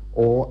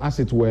 or as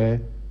it were,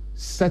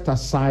 set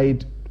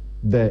aside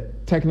the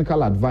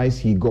technical advice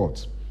he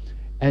got.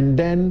 And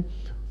then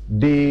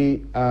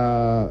the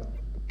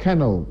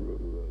Colonel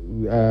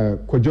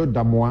Kojo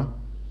Damoa,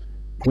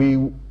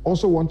 we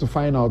also want to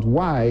find out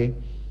why,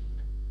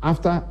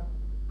 after,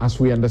 as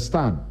we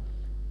understand,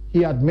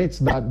 he admits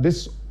that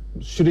this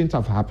shouldn't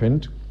have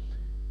happened,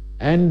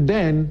 and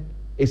then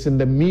is in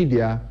the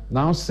media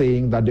now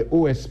saying that the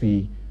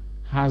OSP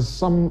has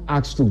some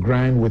axe to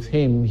grind with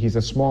him. He's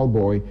a small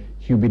boy,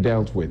 he'll be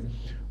dealt with.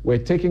 We're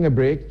taking a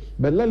break,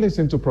 but let's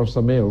listen to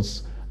Professor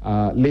Mills,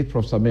 late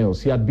Professor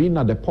Mills. He had been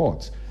at the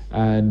port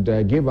and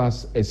gave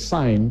us a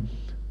sign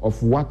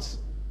of what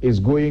is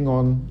going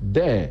on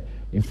there.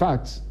 In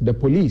fact, the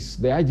police,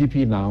 the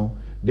IGP now,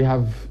 they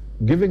have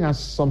given us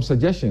some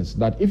suggestions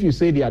that if you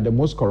say they are the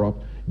most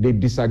corrupt, they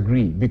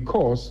disagree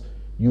because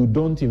you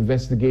don't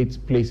investigate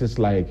places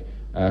like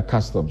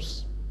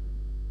customs.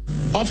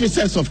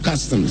 Officers of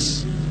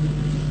customs,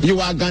 you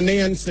are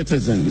Ghanaian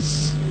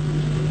citizens.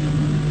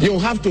 You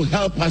have to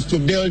help us to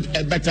build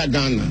a better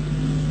Ghana.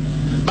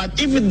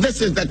 But if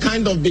this is the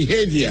kind of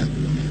behavior,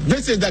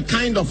 this is the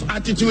kind of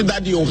attitude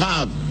that you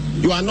have,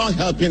 you are not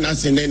helping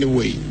us in any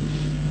way.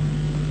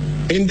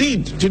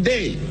 Indeed,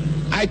 today,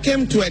 I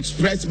came to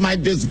express my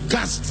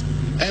disgust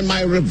and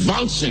my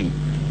revulsion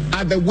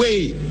at the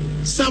way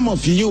some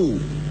of you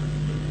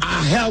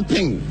are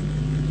helping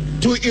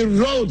to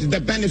erode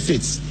the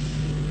benefits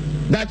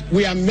that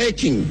we are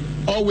making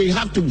or we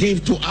have to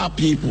give to our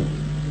people.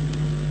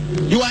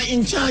 You are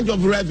in charge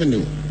of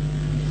revenue.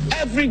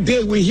 Every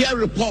day we hear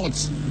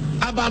reports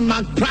about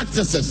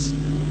malpractices,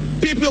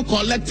 people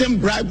collecting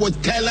bribes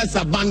with careless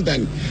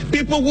abandon,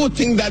 people who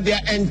think that they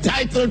are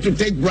entitled to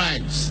take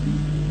bribes.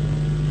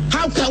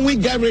 How can we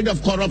get rid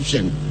of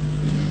corruption?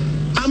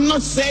 I'm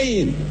not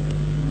saying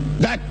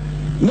that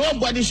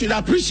nobody should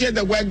appreciate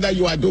the work that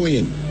you are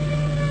doing.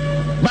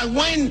 But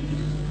when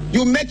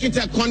you make it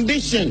a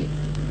condition,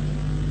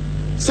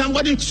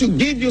 somebody should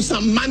give you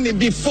some money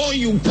before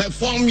you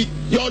perform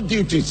your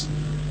duties.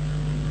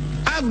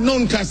 I've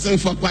known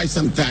Customs for quite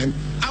some time.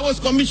 I was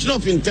Commissioner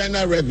of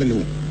Internal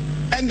Revenue.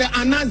 And the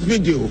announced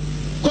video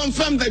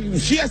confirmed the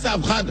fears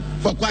I've had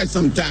for quite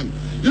some time.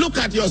 Look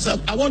at yourself.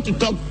 I want to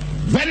talk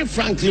very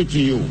frankly to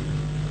you.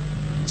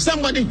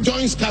 Somebody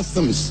joins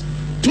Customs,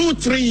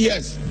 2-3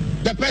 years,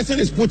 the person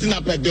is putting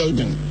up a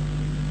building.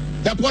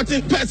 The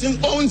person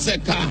owns a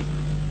car.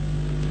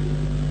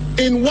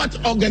 In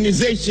what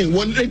organization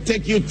will it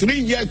take you 3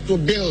 years to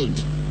build?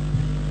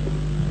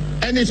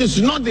 And it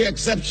is not the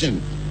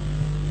exception.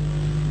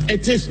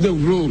 It is the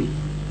rule.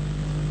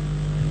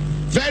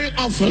 Very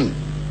often,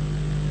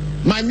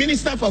 my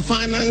Minister for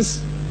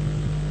Finance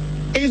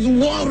is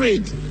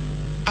worried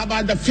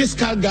about the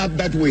fiscal gap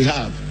that we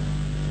have.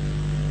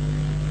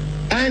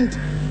 And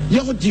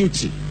your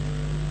duty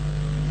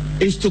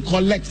is to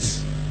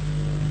collect,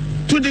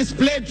 to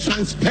display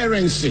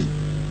transparency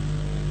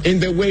in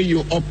the way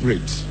you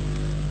operate.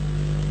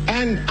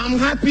 And I'm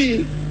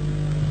happy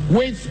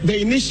with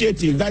the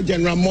initiative that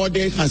General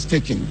Morde has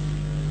taken.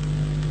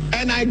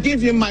 And I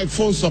give him my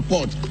full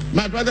support.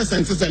 My brothers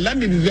and sisters, let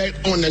me be very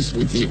honest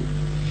with you.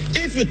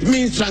 If it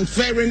means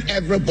transferring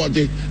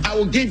everybody, I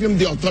will give him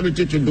the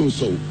authority to do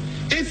so.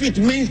 If it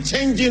means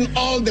changing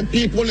all the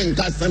people in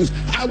Customs,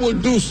 I will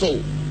do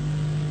so.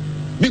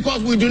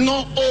 Because we do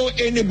not owe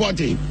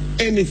anybody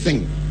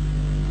anything.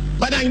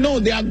 But I know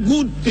there are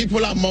good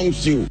people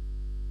amongst you.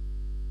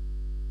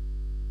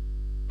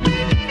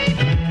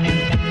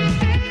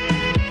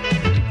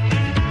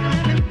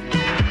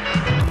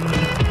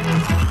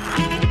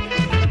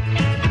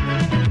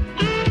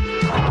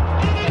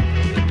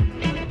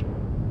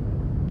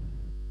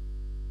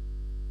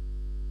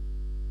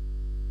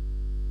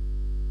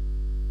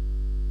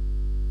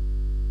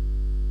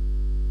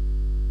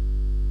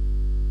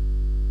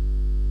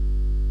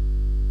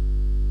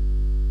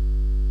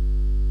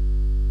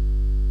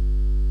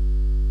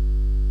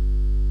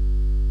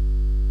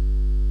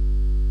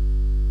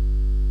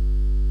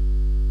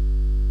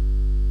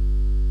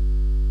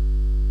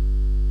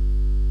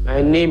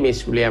 My name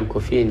is William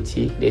Kofi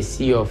Nti, the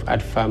CEO of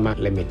AdPharma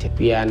Limited.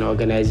 We are an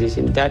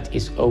organization that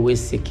is always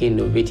seeking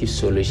innovative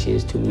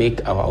solutions to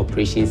make our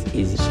operations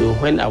easy. So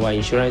when our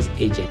insurance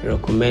agent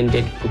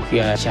recommended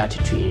Pukua Chat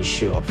to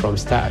insure from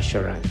Star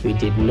Assurance, we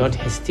did not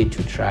hesitate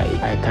to try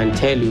it. I can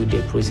tell you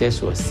the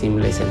process was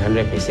seamless and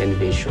 100%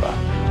 visual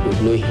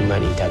with no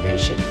human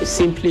intervention.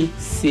 Simply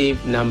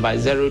save number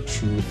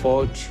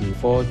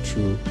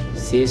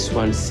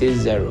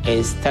 0242426160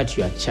 and start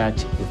your chat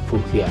with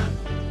Pukua.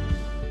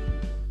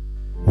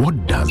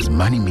 What does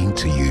money mean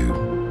to you?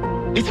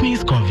 It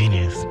means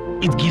convenience.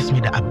 It gives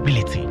me the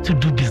ability to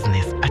do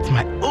business at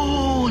my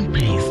own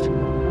pace.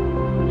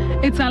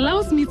 It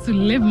allows me to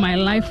live my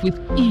life with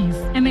ease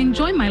and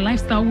enjoy my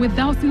lifestyle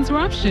without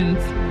interruptions.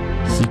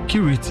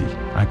 Security.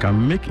 I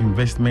can make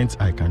investments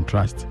I can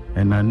trust,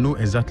 and I know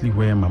exactly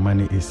where my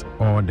money is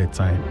all the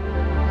time.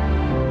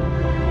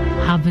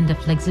 Having the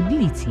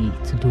flexibility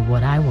to do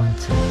what I want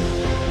to.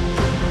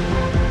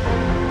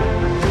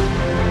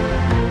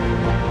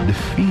 The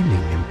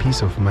feeling and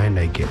peace of mind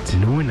I get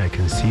knowing I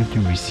can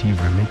safely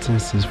receive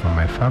remittances from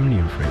my family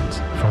and friends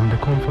from the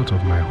comfort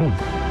of my home.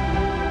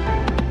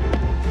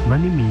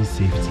 Money means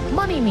safety.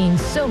 Money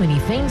means so many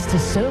things to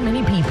so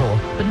many people,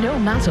 but no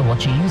matter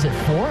what you use it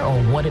for or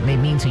what it may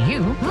mean to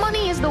you,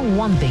 money is the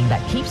one thing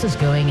that keeps us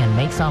going and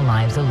makes our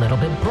lives a little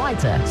bit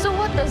brighter. So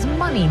what does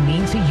money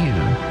mean to you?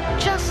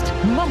 Just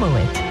Momo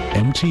it.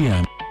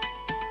 MTN.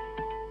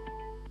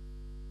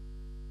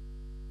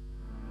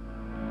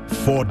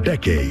 For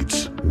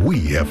decades,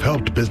 we have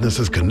helped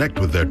businesses connect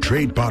with their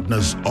trade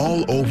partners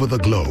all over the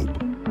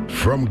globe.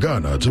 From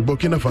Ghana to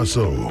Burkina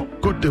Faso,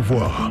 Côte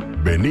d'Ivoire,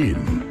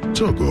 Benin,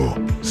 Togo,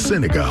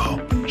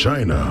 Senegal,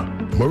 China,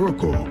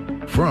 Morocco,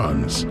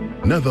 France,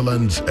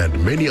 Netherlands, and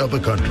many other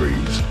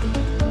countries.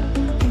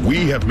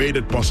 We have made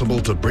it possible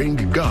to bring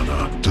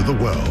Ghana to the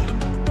world.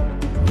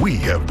 We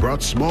have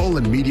brought small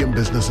and medium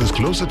businesses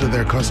closer to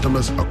their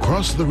customers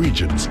across the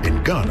regions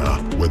in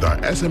Ghana with our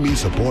SME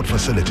support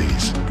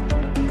facilities.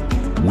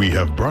 We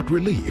have brought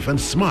relief and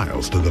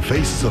smiles to the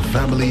faces of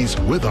families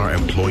with our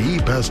employee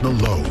personal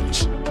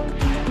loans.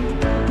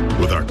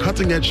 With our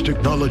cutting-edge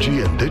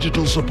technology and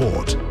digital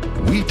support,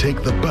 we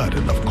take the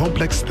burden of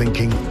complex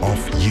thinking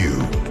off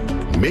you,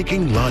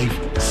 making life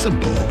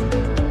simple.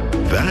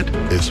 That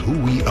is who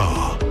we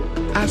are,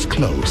 as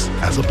close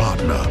as a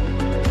partner.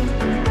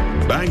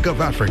 Bank of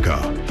Africa.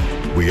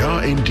 We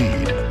are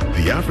indeed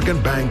the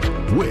African bank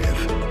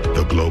with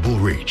the global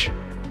reach.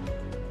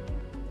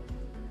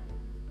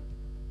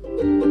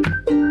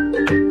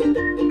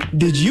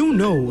 Did you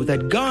know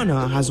that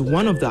Ghana has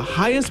one of the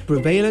highest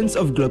prevalence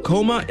of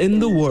glaucoma in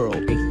the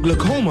world?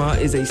 Glaucoma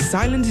is a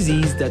silent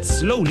disease that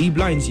slowly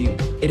blinds you.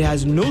 It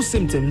has no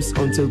symptoms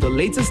until the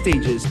later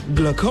stages.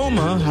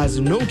 Glaucoma has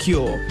no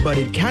cure, but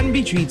it can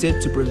be treated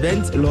to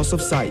prevent loss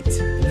of sight.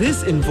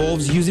 This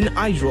involves using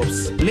eye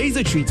drops,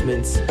 laser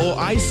treatments, or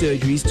eye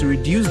surgeries to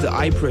reduce the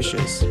eye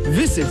pressures.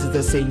 Visit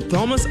the St.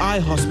 Thomas Eye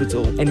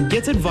Hospital and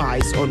get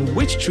advice on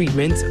which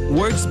treatment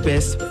works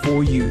best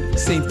for you.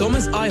 St.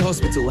 Thomas Eye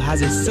Hospital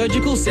has a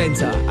surgical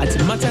center at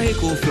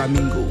Mataheko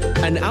Flamingo,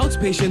 an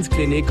outpatient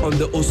clinic on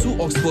the Osu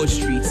Oxford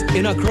Street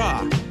in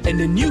Accra, and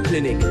a new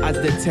clinic at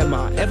the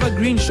Tema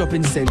Evergreen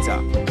Shopping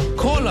Center.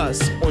 Call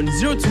us on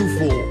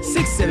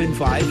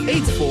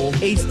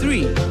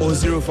 024-675-8483 or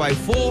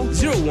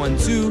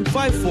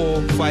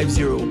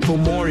 054-012-5450 for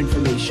more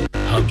information.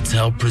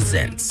 Hubtel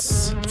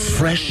presents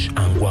Fresh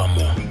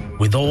Anguamo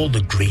with all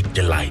the great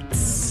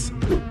delights.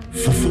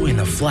 Fufu in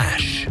a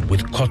flash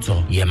with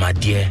koto,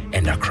 yemadie,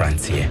 and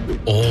akrantie.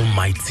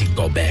 Almighty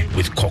gobe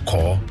with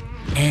koko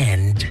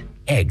and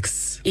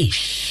eggs.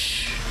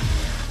 Ish.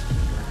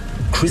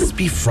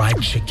 Crispy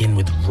fried chicken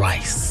with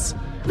rice,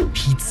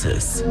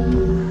 pizzas,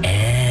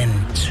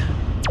 and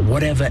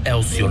whatever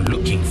else you're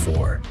looking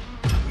for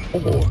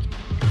or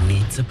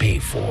need to pay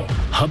for.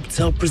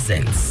 Hubtel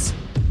presents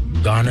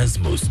Ghana's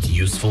most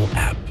useful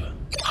app.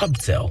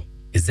 Hubtel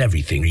is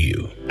everything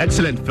you.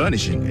 Excellent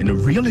furnishing in a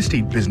real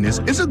estate business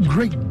is a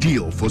great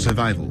deal for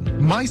survival.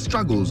 My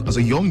struggles as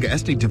a young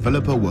estate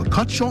developer were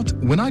cut short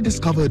when I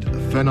discovered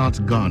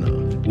Fernart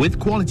Ghana. With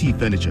quality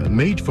furniture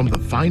made from the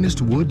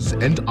finest woods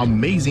and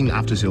amazing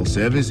after-sale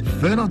service,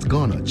 Fernart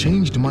Ghana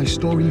changed my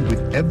story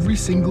with every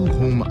single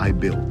home I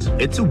built.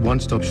 It's a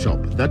one-stop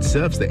shop that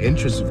serves the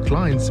interests of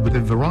clients with a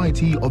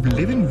variety of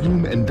living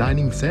room and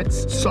dining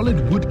sets,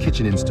 solid wood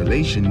kitchen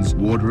installations,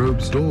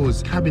 wardrobes,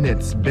 doors,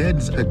 cabinets,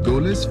 beds,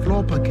 pergolas,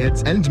 floor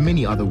parquets, and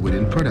many other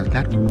wooden products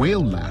that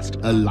will last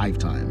a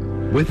lifetime.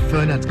 With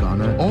Fernart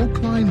Ghana, all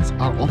clients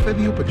are offered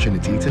the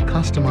opportunity to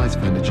customize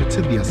furniture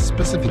to their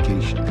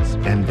specifications,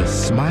 and the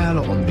smile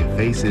on their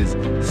faces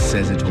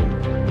says it all.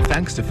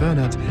 Thanks to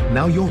Fernart,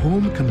 now your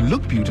home can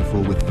look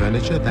beautiful with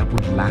furniture that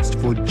would last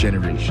for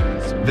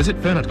generations. Visit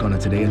Fernart Ghana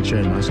today and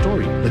share my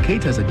story.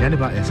 Locate us at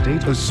Yaniba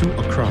Estate, Osu,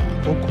 Accra,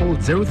 or call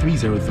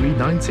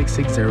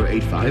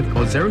 0303-966-085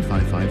 or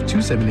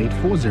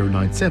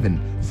 055-278-4097.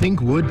 Think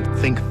wood,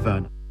 think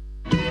Fernart.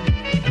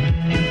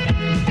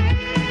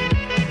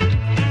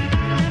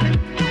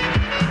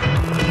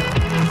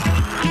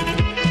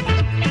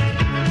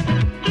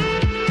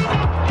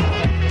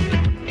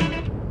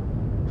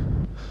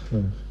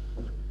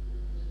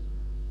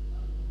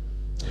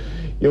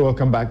 You're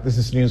welcome back. This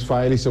is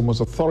Newsfile. It's the most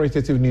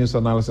authoritative news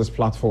analysis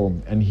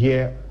platform. And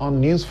here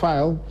on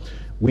Newsfile,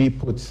 we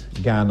put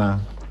Ghana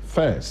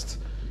first.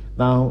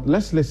 Now,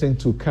 let's listen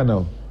to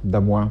Colonel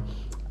Damwa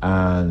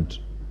and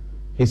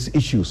his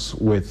issues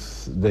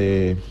with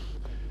the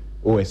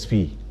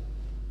OSP.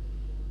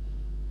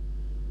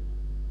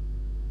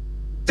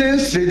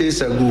 Since 3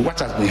 days ago, what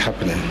has been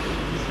happening?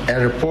 A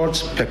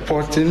report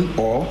purporting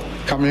or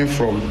coming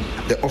from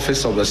the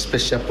Office of the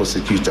Special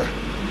Prosecutor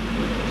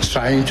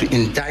trying to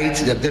indict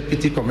the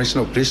Deputy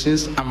Commissioner of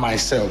Operations and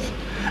myself.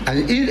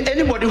 And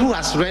anybody who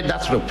has read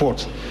that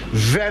report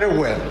very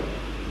well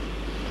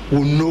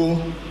will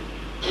know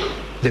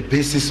the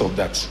basis of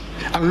that.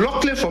 And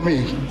luckily for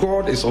me,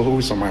 God is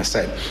always on my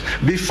side.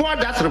 Before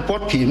that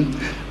report came,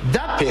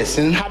 that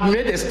person had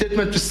made a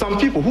statement to some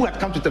people who had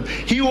come to them.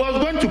 He was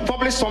going to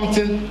publish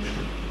something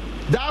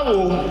that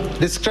will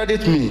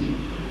discredit me,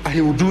 and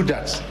he will do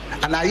that.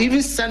 And I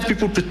even sent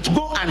people to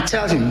go and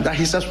tell him that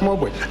he's a small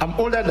boy. I'm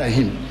older than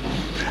him.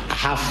 I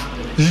have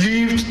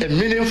lived a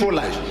meaningful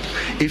life.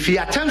 If he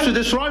attempts to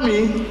destroy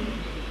me,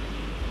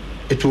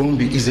 it won't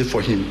be easy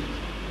for him.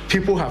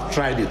 People have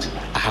tried it.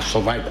 I have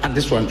survived. And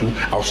this one too,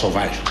 I'll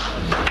survive.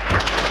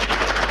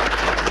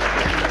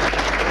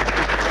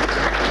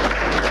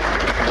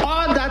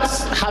 All that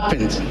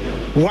happened,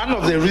 one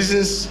of the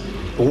reasons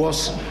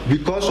was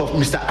because of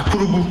Mr.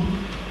 Akurugu.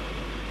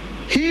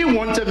 He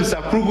wanted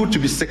Mr. Akurugu to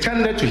be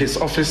seconded to his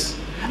office,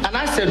 and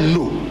I said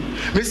no.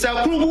 Mr.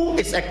 Akurugu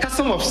is a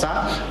customs officer,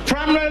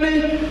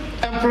 primarily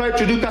employed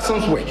to do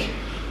customs work.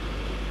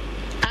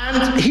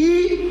 And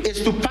he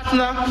is to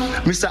partner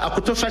Mr.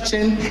 Akoto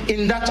Fachin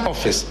in that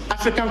office,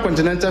 African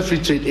Continental Free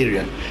Trade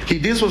Area. He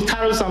deals with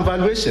tariffs and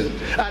valuation.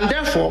 And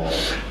therefore,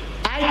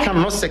 I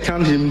cannot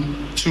second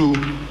him to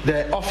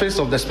the office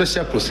of the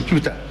special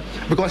prosecutor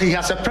because he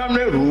has a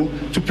primary role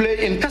to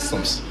play in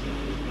customs.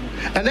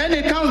 And then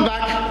he comes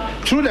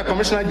back through the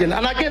Commissioner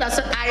General. And again, I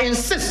said, I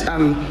insist,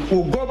 and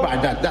we'll go by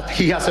that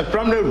he has a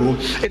primary role.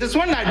 It is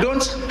when I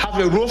don't have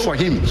a role for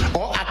him,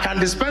 or I can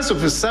dispense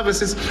with his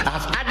services, I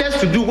have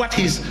others to do what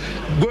he's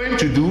going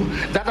to do,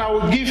 that I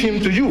will give him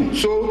to you.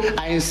 So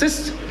I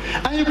insist.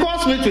 And he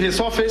calls me to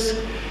his office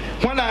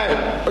when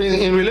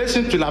in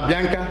relation to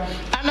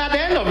LaBianca, and at the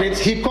end of it,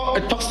 he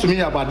talks to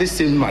me about this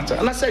same matter.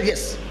 And I said,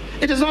 yes.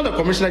 It is not the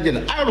Commissioner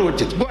General. I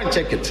wrote it. Go and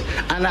check it.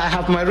 And I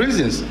have my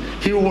reasons.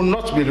 He will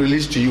not be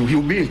released to you. He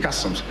will be in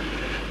customs.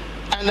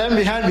 And then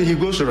behind me, he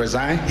goes to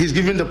resign. He's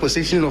given the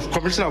position of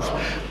Commissioner of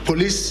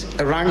Police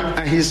rank,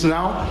 and he's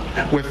now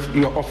with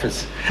your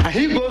office. And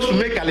he goes to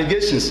make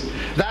allegations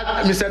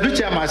that Mr.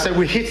 Duche and myself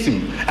will hit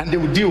him, and they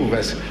will deal with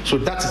us. So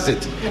that is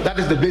it. That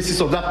is the basis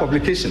of that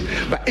publication.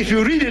 But if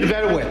you read it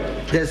very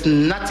well, there's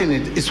nothing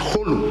in it. It's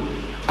hollow.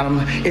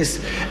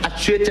 Is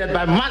actuated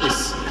by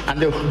malice,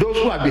 and those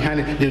who are behind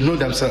it, they know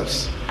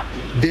themselves.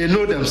 They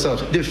know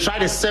themselves. They've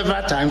tried it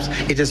several times.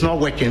 It is not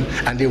working,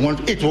 and they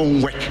want it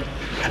won't work.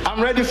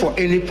 I'm ready for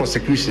any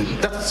prosecution.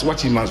 That's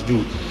what he must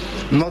do.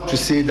 Not to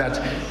say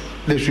that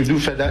they should do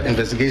further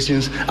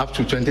investigations up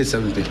to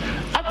 2017.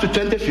 Up to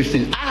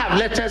 2015, I have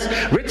letters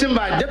written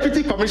by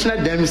Deputy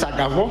Commissioner Demis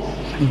Agavo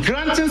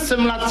granting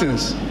similar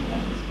things.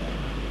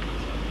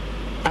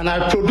 And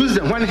I produced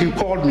them when he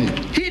called me.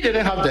 He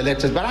didn't have the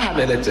letters, but I had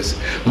the letters.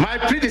 My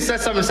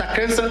predecessor, Mr.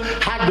 Crenson,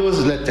 had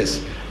those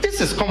letters. This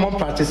is common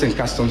practice in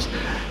customs.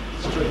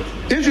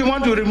 If you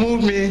want to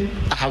remove me,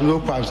 I have no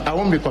problems. I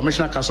won't be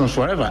Commissioner of Customs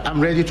forever. I'm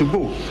ready to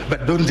go,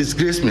 but don't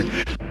disgrace me.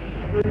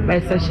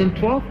 By Section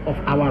 12 of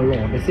our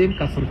law, the same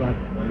Customs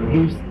Act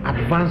gives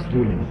advanced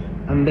ruling.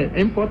 And the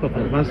import of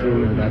advanced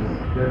ruling is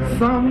that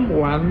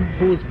someone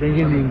who is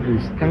bringing in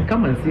goods can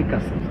come and see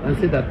customs and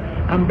say that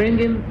I'm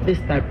bringing this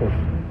type of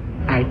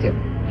item,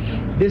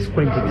 this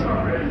quantity,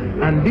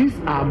 and these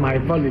are my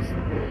values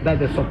that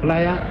the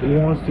supplier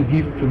wants to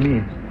give to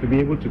me to be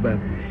able to buy.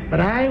 But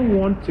I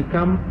want to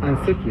come and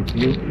sit with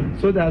you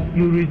so that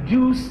you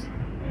reduce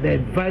the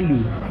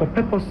value for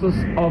purposes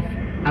of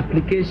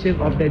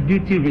application of the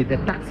duty rate, the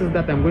taxes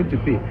that I'm going to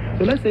pay.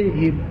 So let's say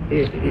if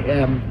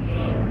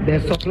the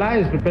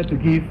supplier is prepared to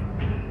give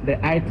the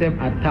item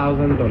at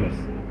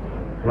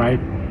 $1,000, right?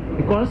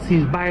 Because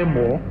he's buying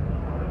more,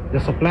 the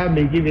supplier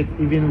may give it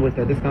even with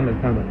a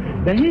discount.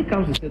 Then he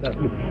comes to say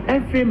that, look,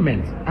 every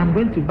month I'm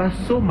going to buy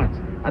so much,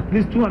 at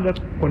least 200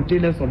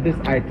 containers of this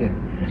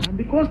item. And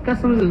because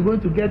customs is going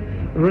to get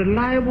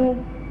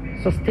reliable,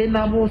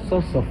 sustainable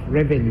source of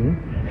revenue,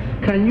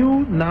 can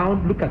you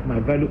now look at my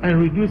value and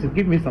reduce it,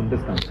 give me some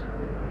discount?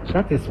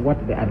 That is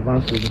what the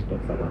advanced ruling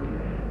talks about.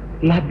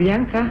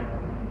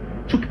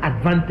 LaBianca took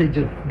advantage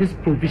of this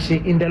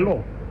provision in the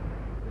law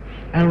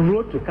and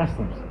wrote to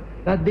customs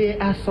that they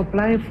are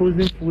supplying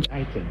frozen food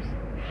items.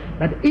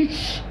 That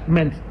each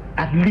month,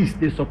 at least,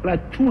 they supply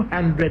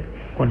 200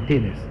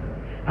 containers.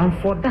 And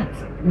for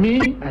that,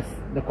 me as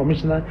the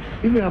commissioner,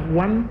 if you have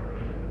one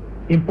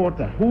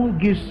importer who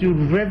gives you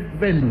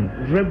revenue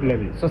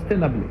regularly,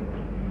 sustainably,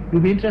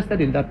 you'll be interested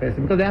in that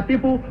person. Because there are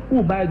people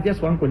who buy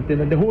just one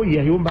container, the whole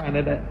year he won't buy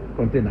another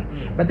container.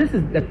 But this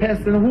is the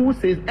person who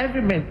says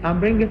every month I'm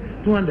bringing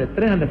 200,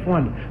 300,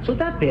 400. So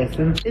that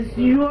person is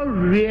your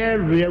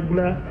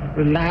regular,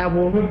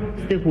 reliable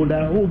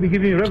stakeholder who will be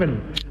giving you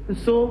revenue.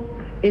 So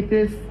it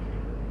is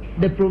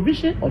the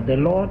provision of the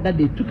law that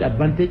they took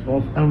advantage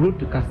of and wrote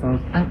to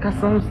customs, and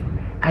customs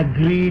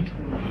agreed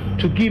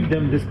to give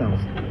them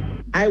discounts.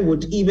 I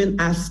would even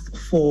ask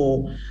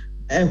for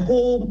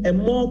a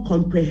more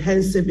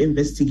comprehensive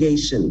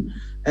investigation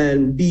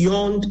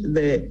beyond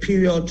the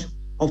period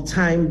of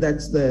time that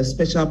the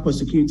special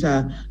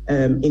prosecutor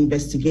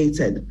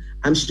investigated.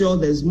 I'm sure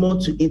there's more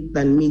to it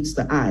than meets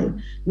the eye.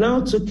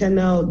 Now to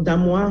Colonel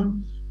Damois,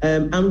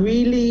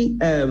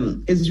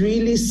 it's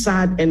really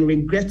sad and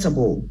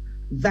regrettable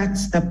that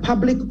a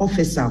public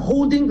officer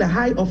holding the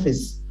high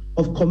office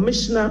of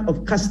Commissioner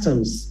of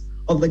Customs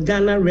of the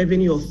Ghana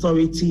Revenue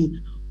Authority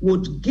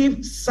would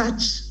give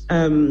such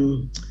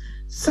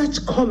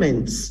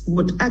comments,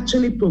 would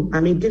actually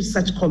give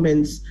such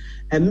comments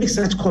and make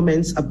such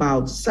comments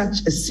about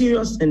such a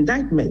serious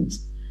indictment.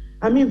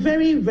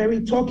 Very,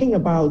 very talking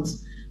about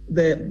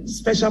the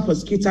special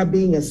prosecutor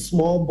being a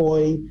small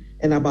boy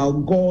and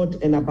about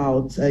God and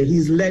about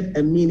he's led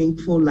a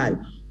meaningful life.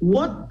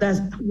 What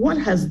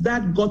has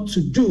that got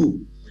to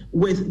do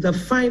with the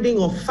finding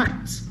of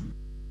facts?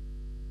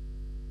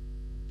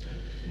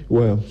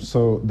 Well,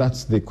 so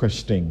that's the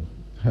question.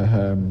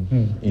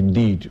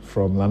 Indeed,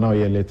 from Nana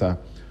Oyeleta,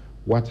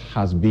 what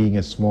has being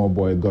a small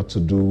boy got to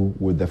do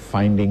with the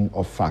finding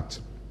of fact?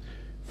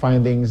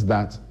 Findings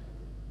that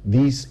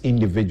these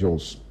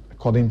individuals,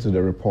 according to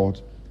the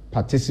report,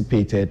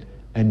 participated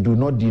and do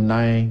not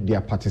deny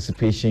their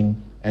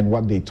participation and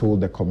what they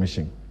told the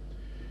commission.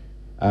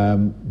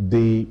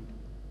 the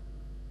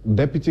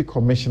deputy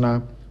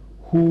commissioner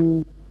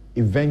who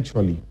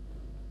eventually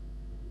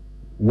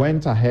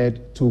went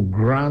ahead to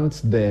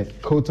grant the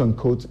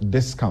quote-unquote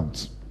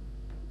discount.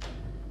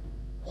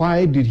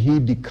 Why did he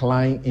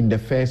decline in the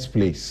first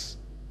place?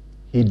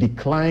 He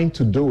declined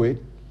to do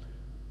it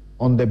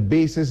on the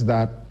basis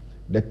that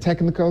the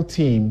technical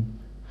team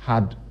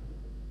had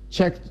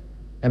checked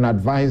and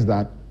advised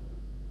that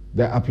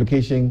the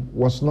application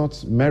was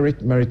not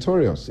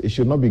meritorious. It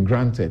should not be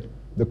granted.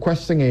 The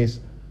question is,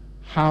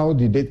 how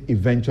did it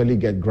eventually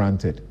get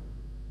granted?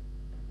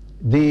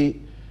 The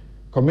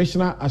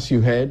commissioner, as you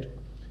heard,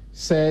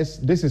 says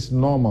this is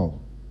normal.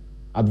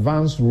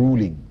 Advance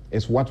ruling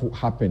is what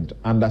happened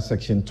under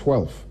Section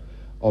 12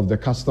 of the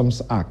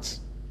Customs Act.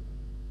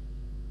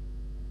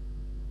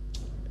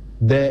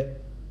 The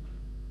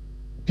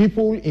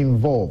people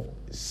involved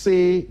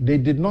say they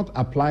did not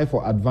apply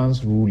for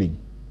advance ruling.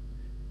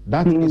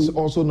 That is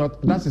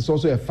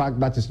also a fact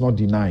that is not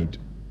denied.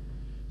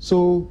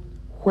 So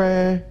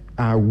where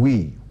are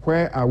we?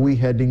 Where are we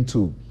heading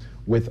to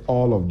with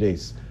all of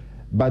this?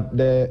 But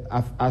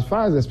as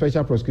far as the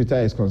special prosecutor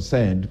is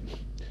concerned,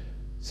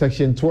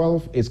 Section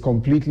 12 is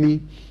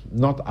completely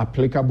not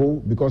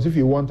applicable, because if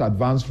you want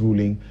advance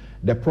ruling,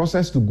 the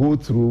process to go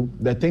through,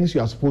 the things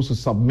you are supposed to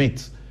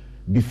submit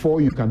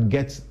before you can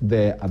get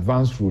the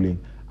advance ruling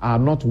are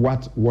not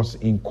what was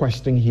in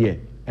question here,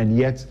 and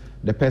yet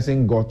the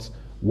person got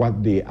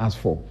what they asked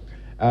for.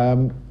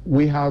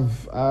 We have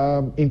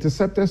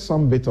intercepted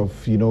some bit of,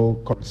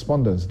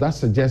 correspondence that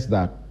suggests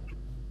that,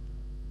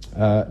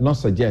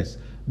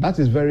 that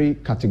is very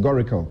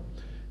categorical,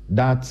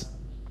 that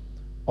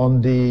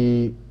on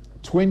the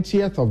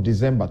 20th of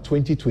December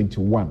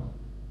 2021,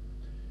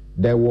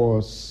 there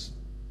was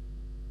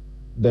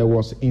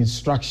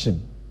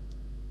instruction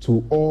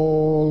to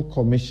all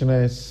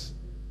commissioners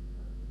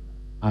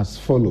as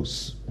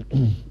follows: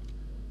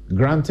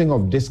 granting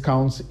of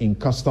discounts in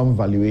custom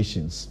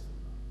valuations,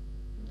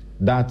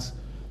 that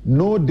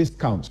no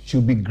discount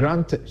should be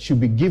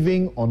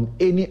given on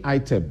any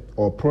item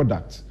or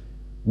product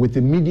with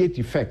immediate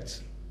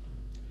effect,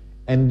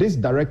 and this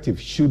directive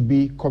should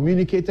be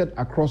communicated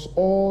across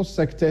all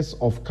sectors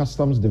of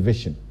Customs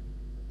Division.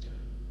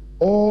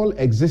 All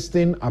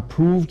existing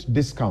approved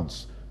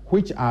discounts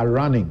which are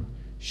running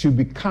should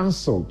be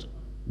cancelled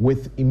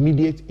with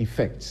immediate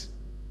effect.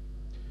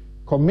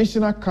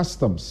 Commissioner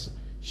Customs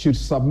should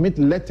submit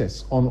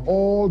letters on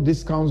all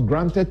discounts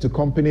granted to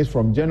companies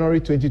from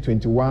January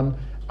 2021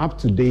 up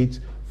to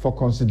date for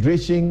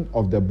consideration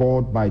of the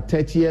board by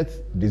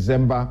 30th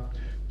December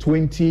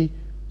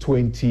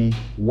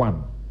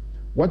 2021.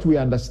 What we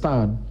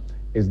understand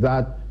is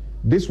that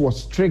this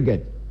was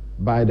triggered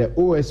by the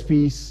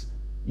OSP's,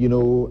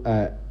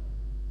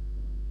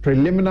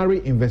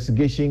 preliminary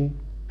investigation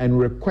and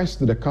request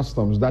to the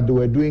customs that they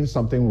were doing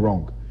something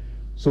wrong.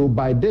 So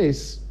by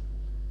this,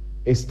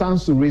 it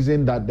stands to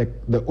reason that the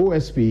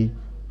OSP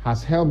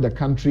has helped the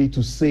country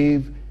to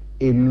save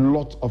a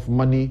lot of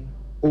money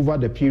over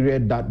the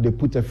period that they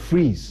put a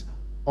freeze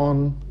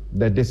on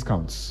the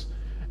discounts.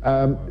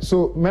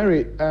 So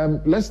Mary,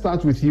 let's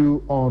start with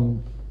you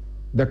on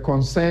the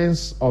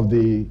concerns of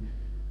the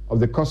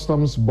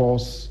customs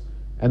boss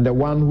and the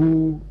one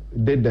who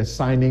did the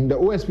signing. The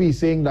OSP is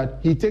saying that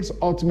he takes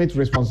ultimate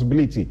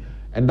responsibility,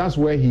 and that's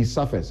where he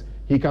suffers.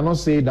 He cannot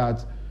say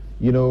that,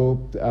 he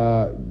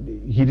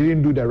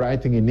didn't do the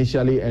right thing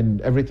initially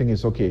and everything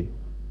is okay.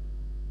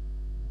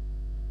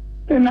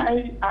 And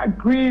I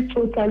agree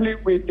totally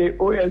with the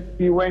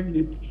OSP when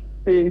he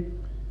says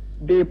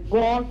the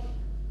boss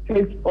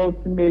takes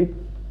ultimate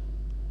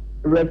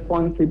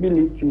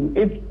responsibility.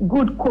 It's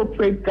good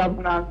corporate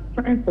governance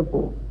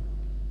principle.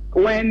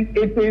 When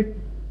it is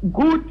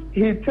good,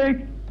 he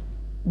takes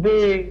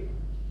the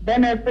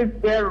benefits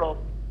thereof.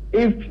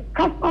 If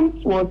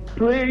Customs was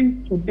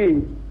praying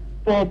today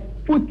for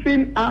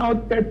putting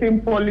out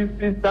certain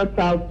policies that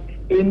have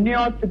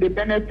inured to the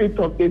benefit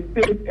of the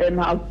state and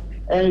have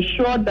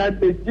ensured that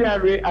the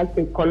GRA as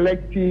a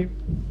collective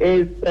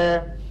is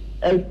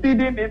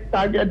exceeding its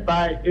target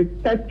by a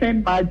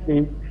certain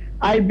margin,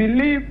 I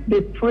believe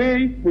the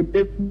praise would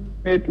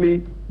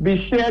definitely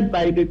be shared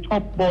by the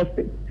top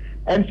bosses.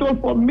 And so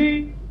for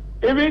me,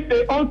 even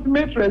the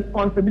ultimate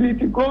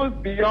responsibility goes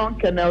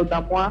beyond Colonel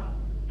Damwa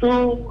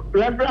to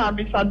Reverend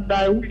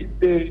Amishadai, who is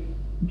the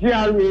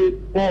GRA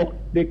board,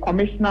 the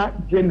Commissioner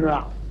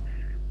General.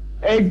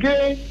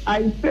 Again,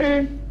 I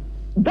say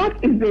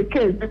that is the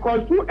case,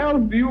 because who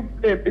else do you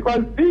blame?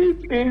 Because these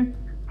things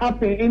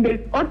happen in the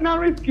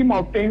ordinary scheme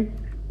of things.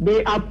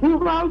 The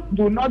approvals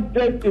do not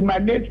just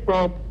emanate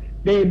from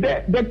the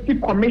Deputy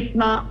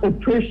Commissioner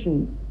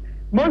operations.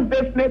 Most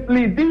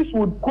definitely, this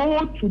would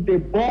go to the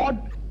board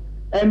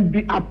and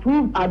be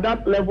approved at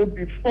that level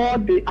before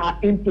they are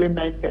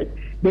implemented.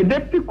 The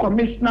Deputy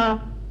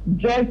Commissioner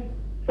just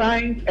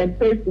signs and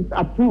says it's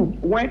approved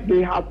when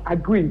they have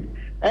agreed.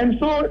 And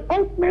so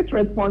ultimate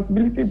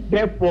responsibility,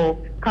 therefore,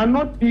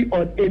 cannot be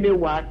on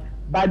anyone,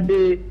 but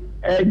the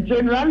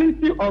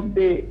generality of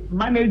the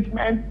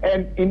management,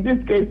 and in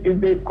this case is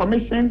the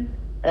Commission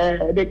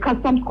the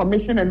Customs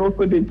Commission and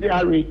also the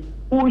GRA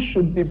who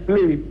should be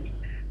blamed.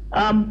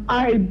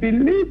 I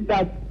believe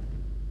that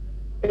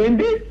in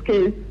this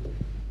case,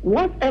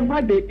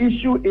 whatever the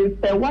issue is,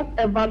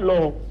 whatever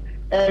law,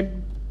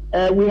 and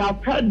we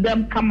have heard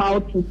them come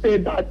out to say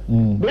that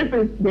this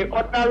is the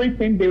ordinary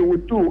thing they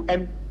would do,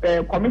 and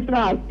the commissioner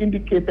has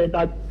indicated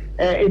that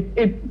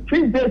it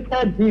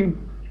predated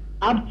him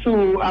up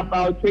to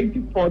about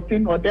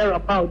 2014 or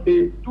thereabout.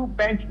 They do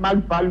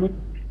benchmark values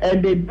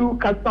and they do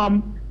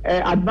custom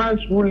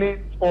advanced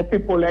rulings for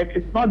people, and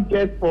it's not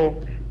just for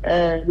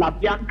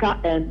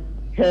LaBianca and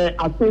her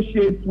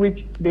associates,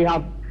 which they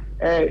have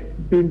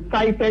been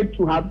cited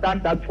to have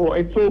done that for.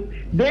 And so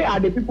they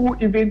are the people who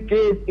even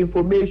gave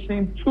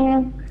information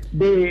to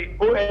the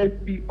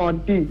OSP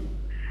on this.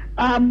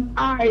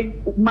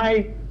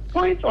 My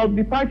point of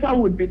departure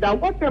would be that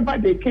whatever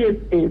the case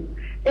is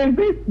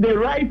this the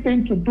right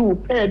thing to do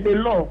per the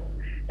law?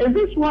 Is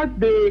this what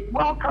the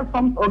World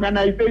Customs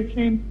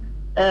Organization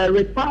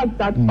requires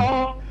that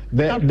all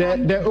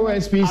the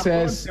OSP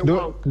says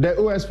the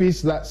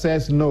OSP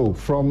says no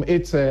from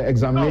its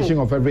examination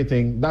of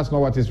everything. That's not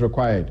what is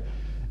required.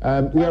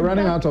 We are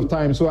running out of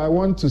time, so I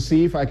want to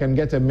see if I can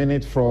get a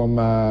minute from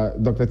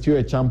Dr.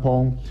 Tio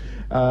Acheampong.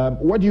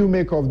 What do you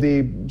make of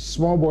the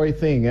small boy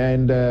thing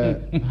and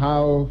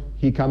how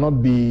he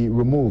cannot be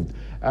removed?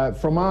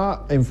 From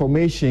our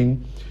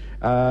information,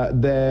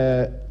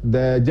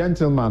 the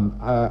gentleman,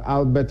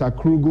 Albert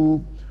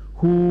Akrugu,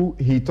 who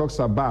he talks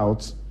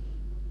about,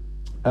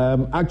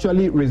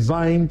 actually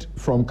resigned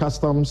from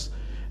Customs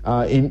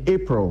in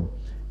April.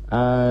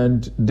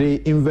 And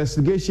the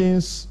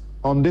investigations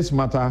on this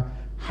matter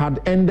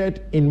had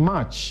ended in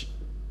March.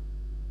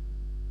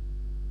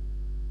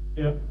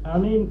 Yeah, I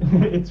mean,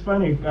 it's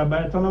funny,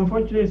 but it's an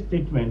unfortunate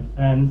statement,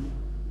 and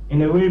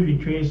in a way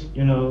betrays,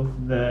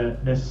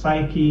 the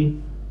psyche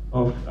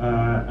of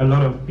a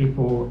lot of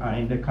people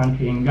in the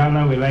country. In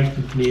Ghana, we like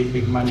to play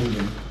big money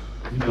games.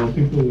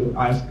 People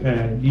ask,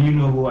 do you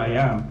know who I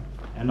am?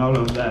 And all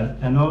of that.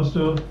 And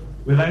also,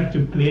 we like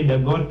to play the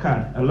God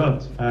card a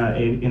lot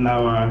in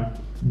our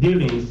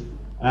dealings.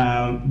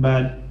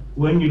 But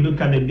when you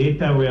look at the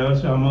data, we're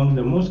also among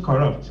the most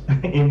corrupt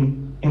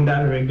in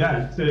that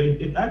regard. So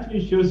it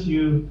actually shows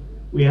you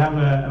we have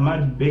a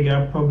much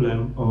bigger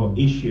problem or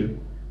issue.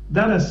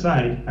 That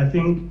aside, I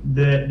think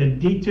the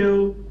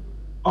detail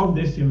of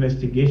this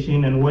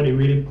investigation and what it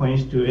really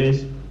points to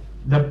is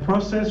the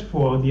process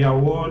for the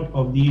award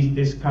of these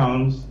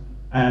discounts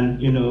and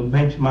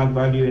benchmark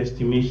value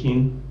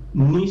estimation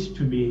needs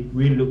to be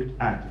relooked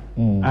at.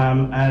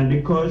 And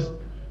because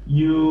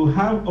you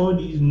have all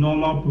these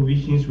normal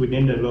provisions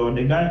within the law,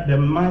 the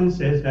man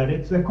says that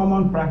it's a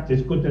common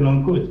practice, quote and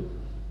unquote.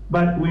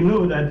 But we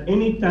know that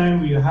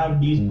anytime you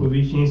have these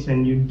provisions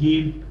and you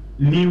give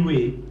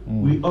leeway,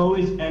 we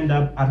always end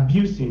up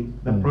abusing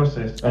the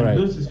process. All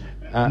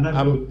and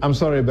right. I'm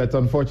sorry, but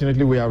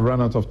unfortunately we have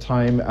run out of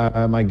time.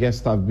 My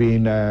guests have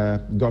been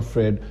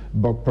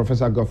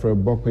Professor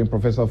Godfred Bokpin,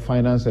 Professor of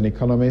Finance and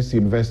Economics,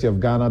 University of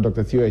Ghana,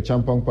 Dr. Tio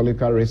Acheampong,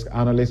 Political Risk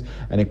Analyst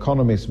and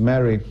Economist,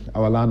 Mary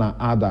Awalana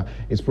Ada,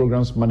 is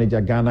Programs Manager,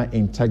 Ghana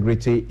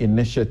Integrity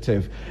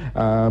Initiative.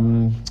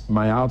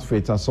 My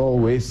outfit, as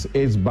always,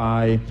 is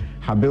by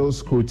Habil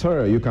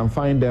Scruter. You can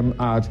find them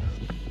at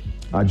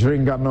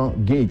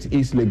Jiringano Gate,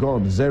 East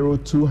Legon,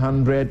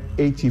 0200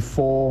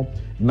 84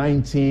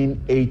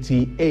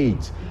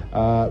 1988.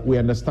 We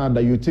understand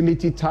that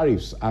utility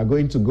tariffs are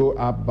going to go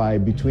up by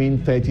between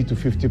 30 to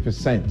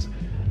 50%.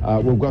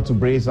 We've got to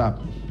brace up.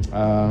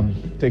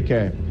 Take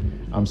care.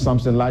 I'm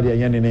Samson Ladia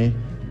Yenini.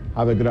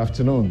 Have a good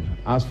afternoon.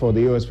 As for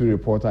the OSP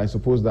report, I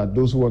suppose that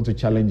those who want to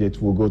challenge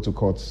it will go to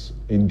courts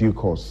in due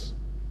course.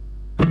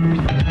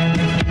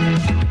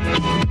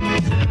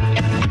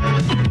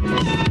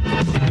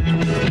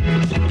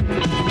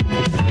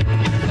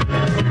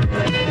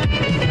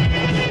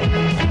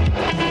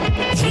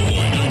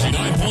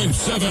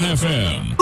 FM.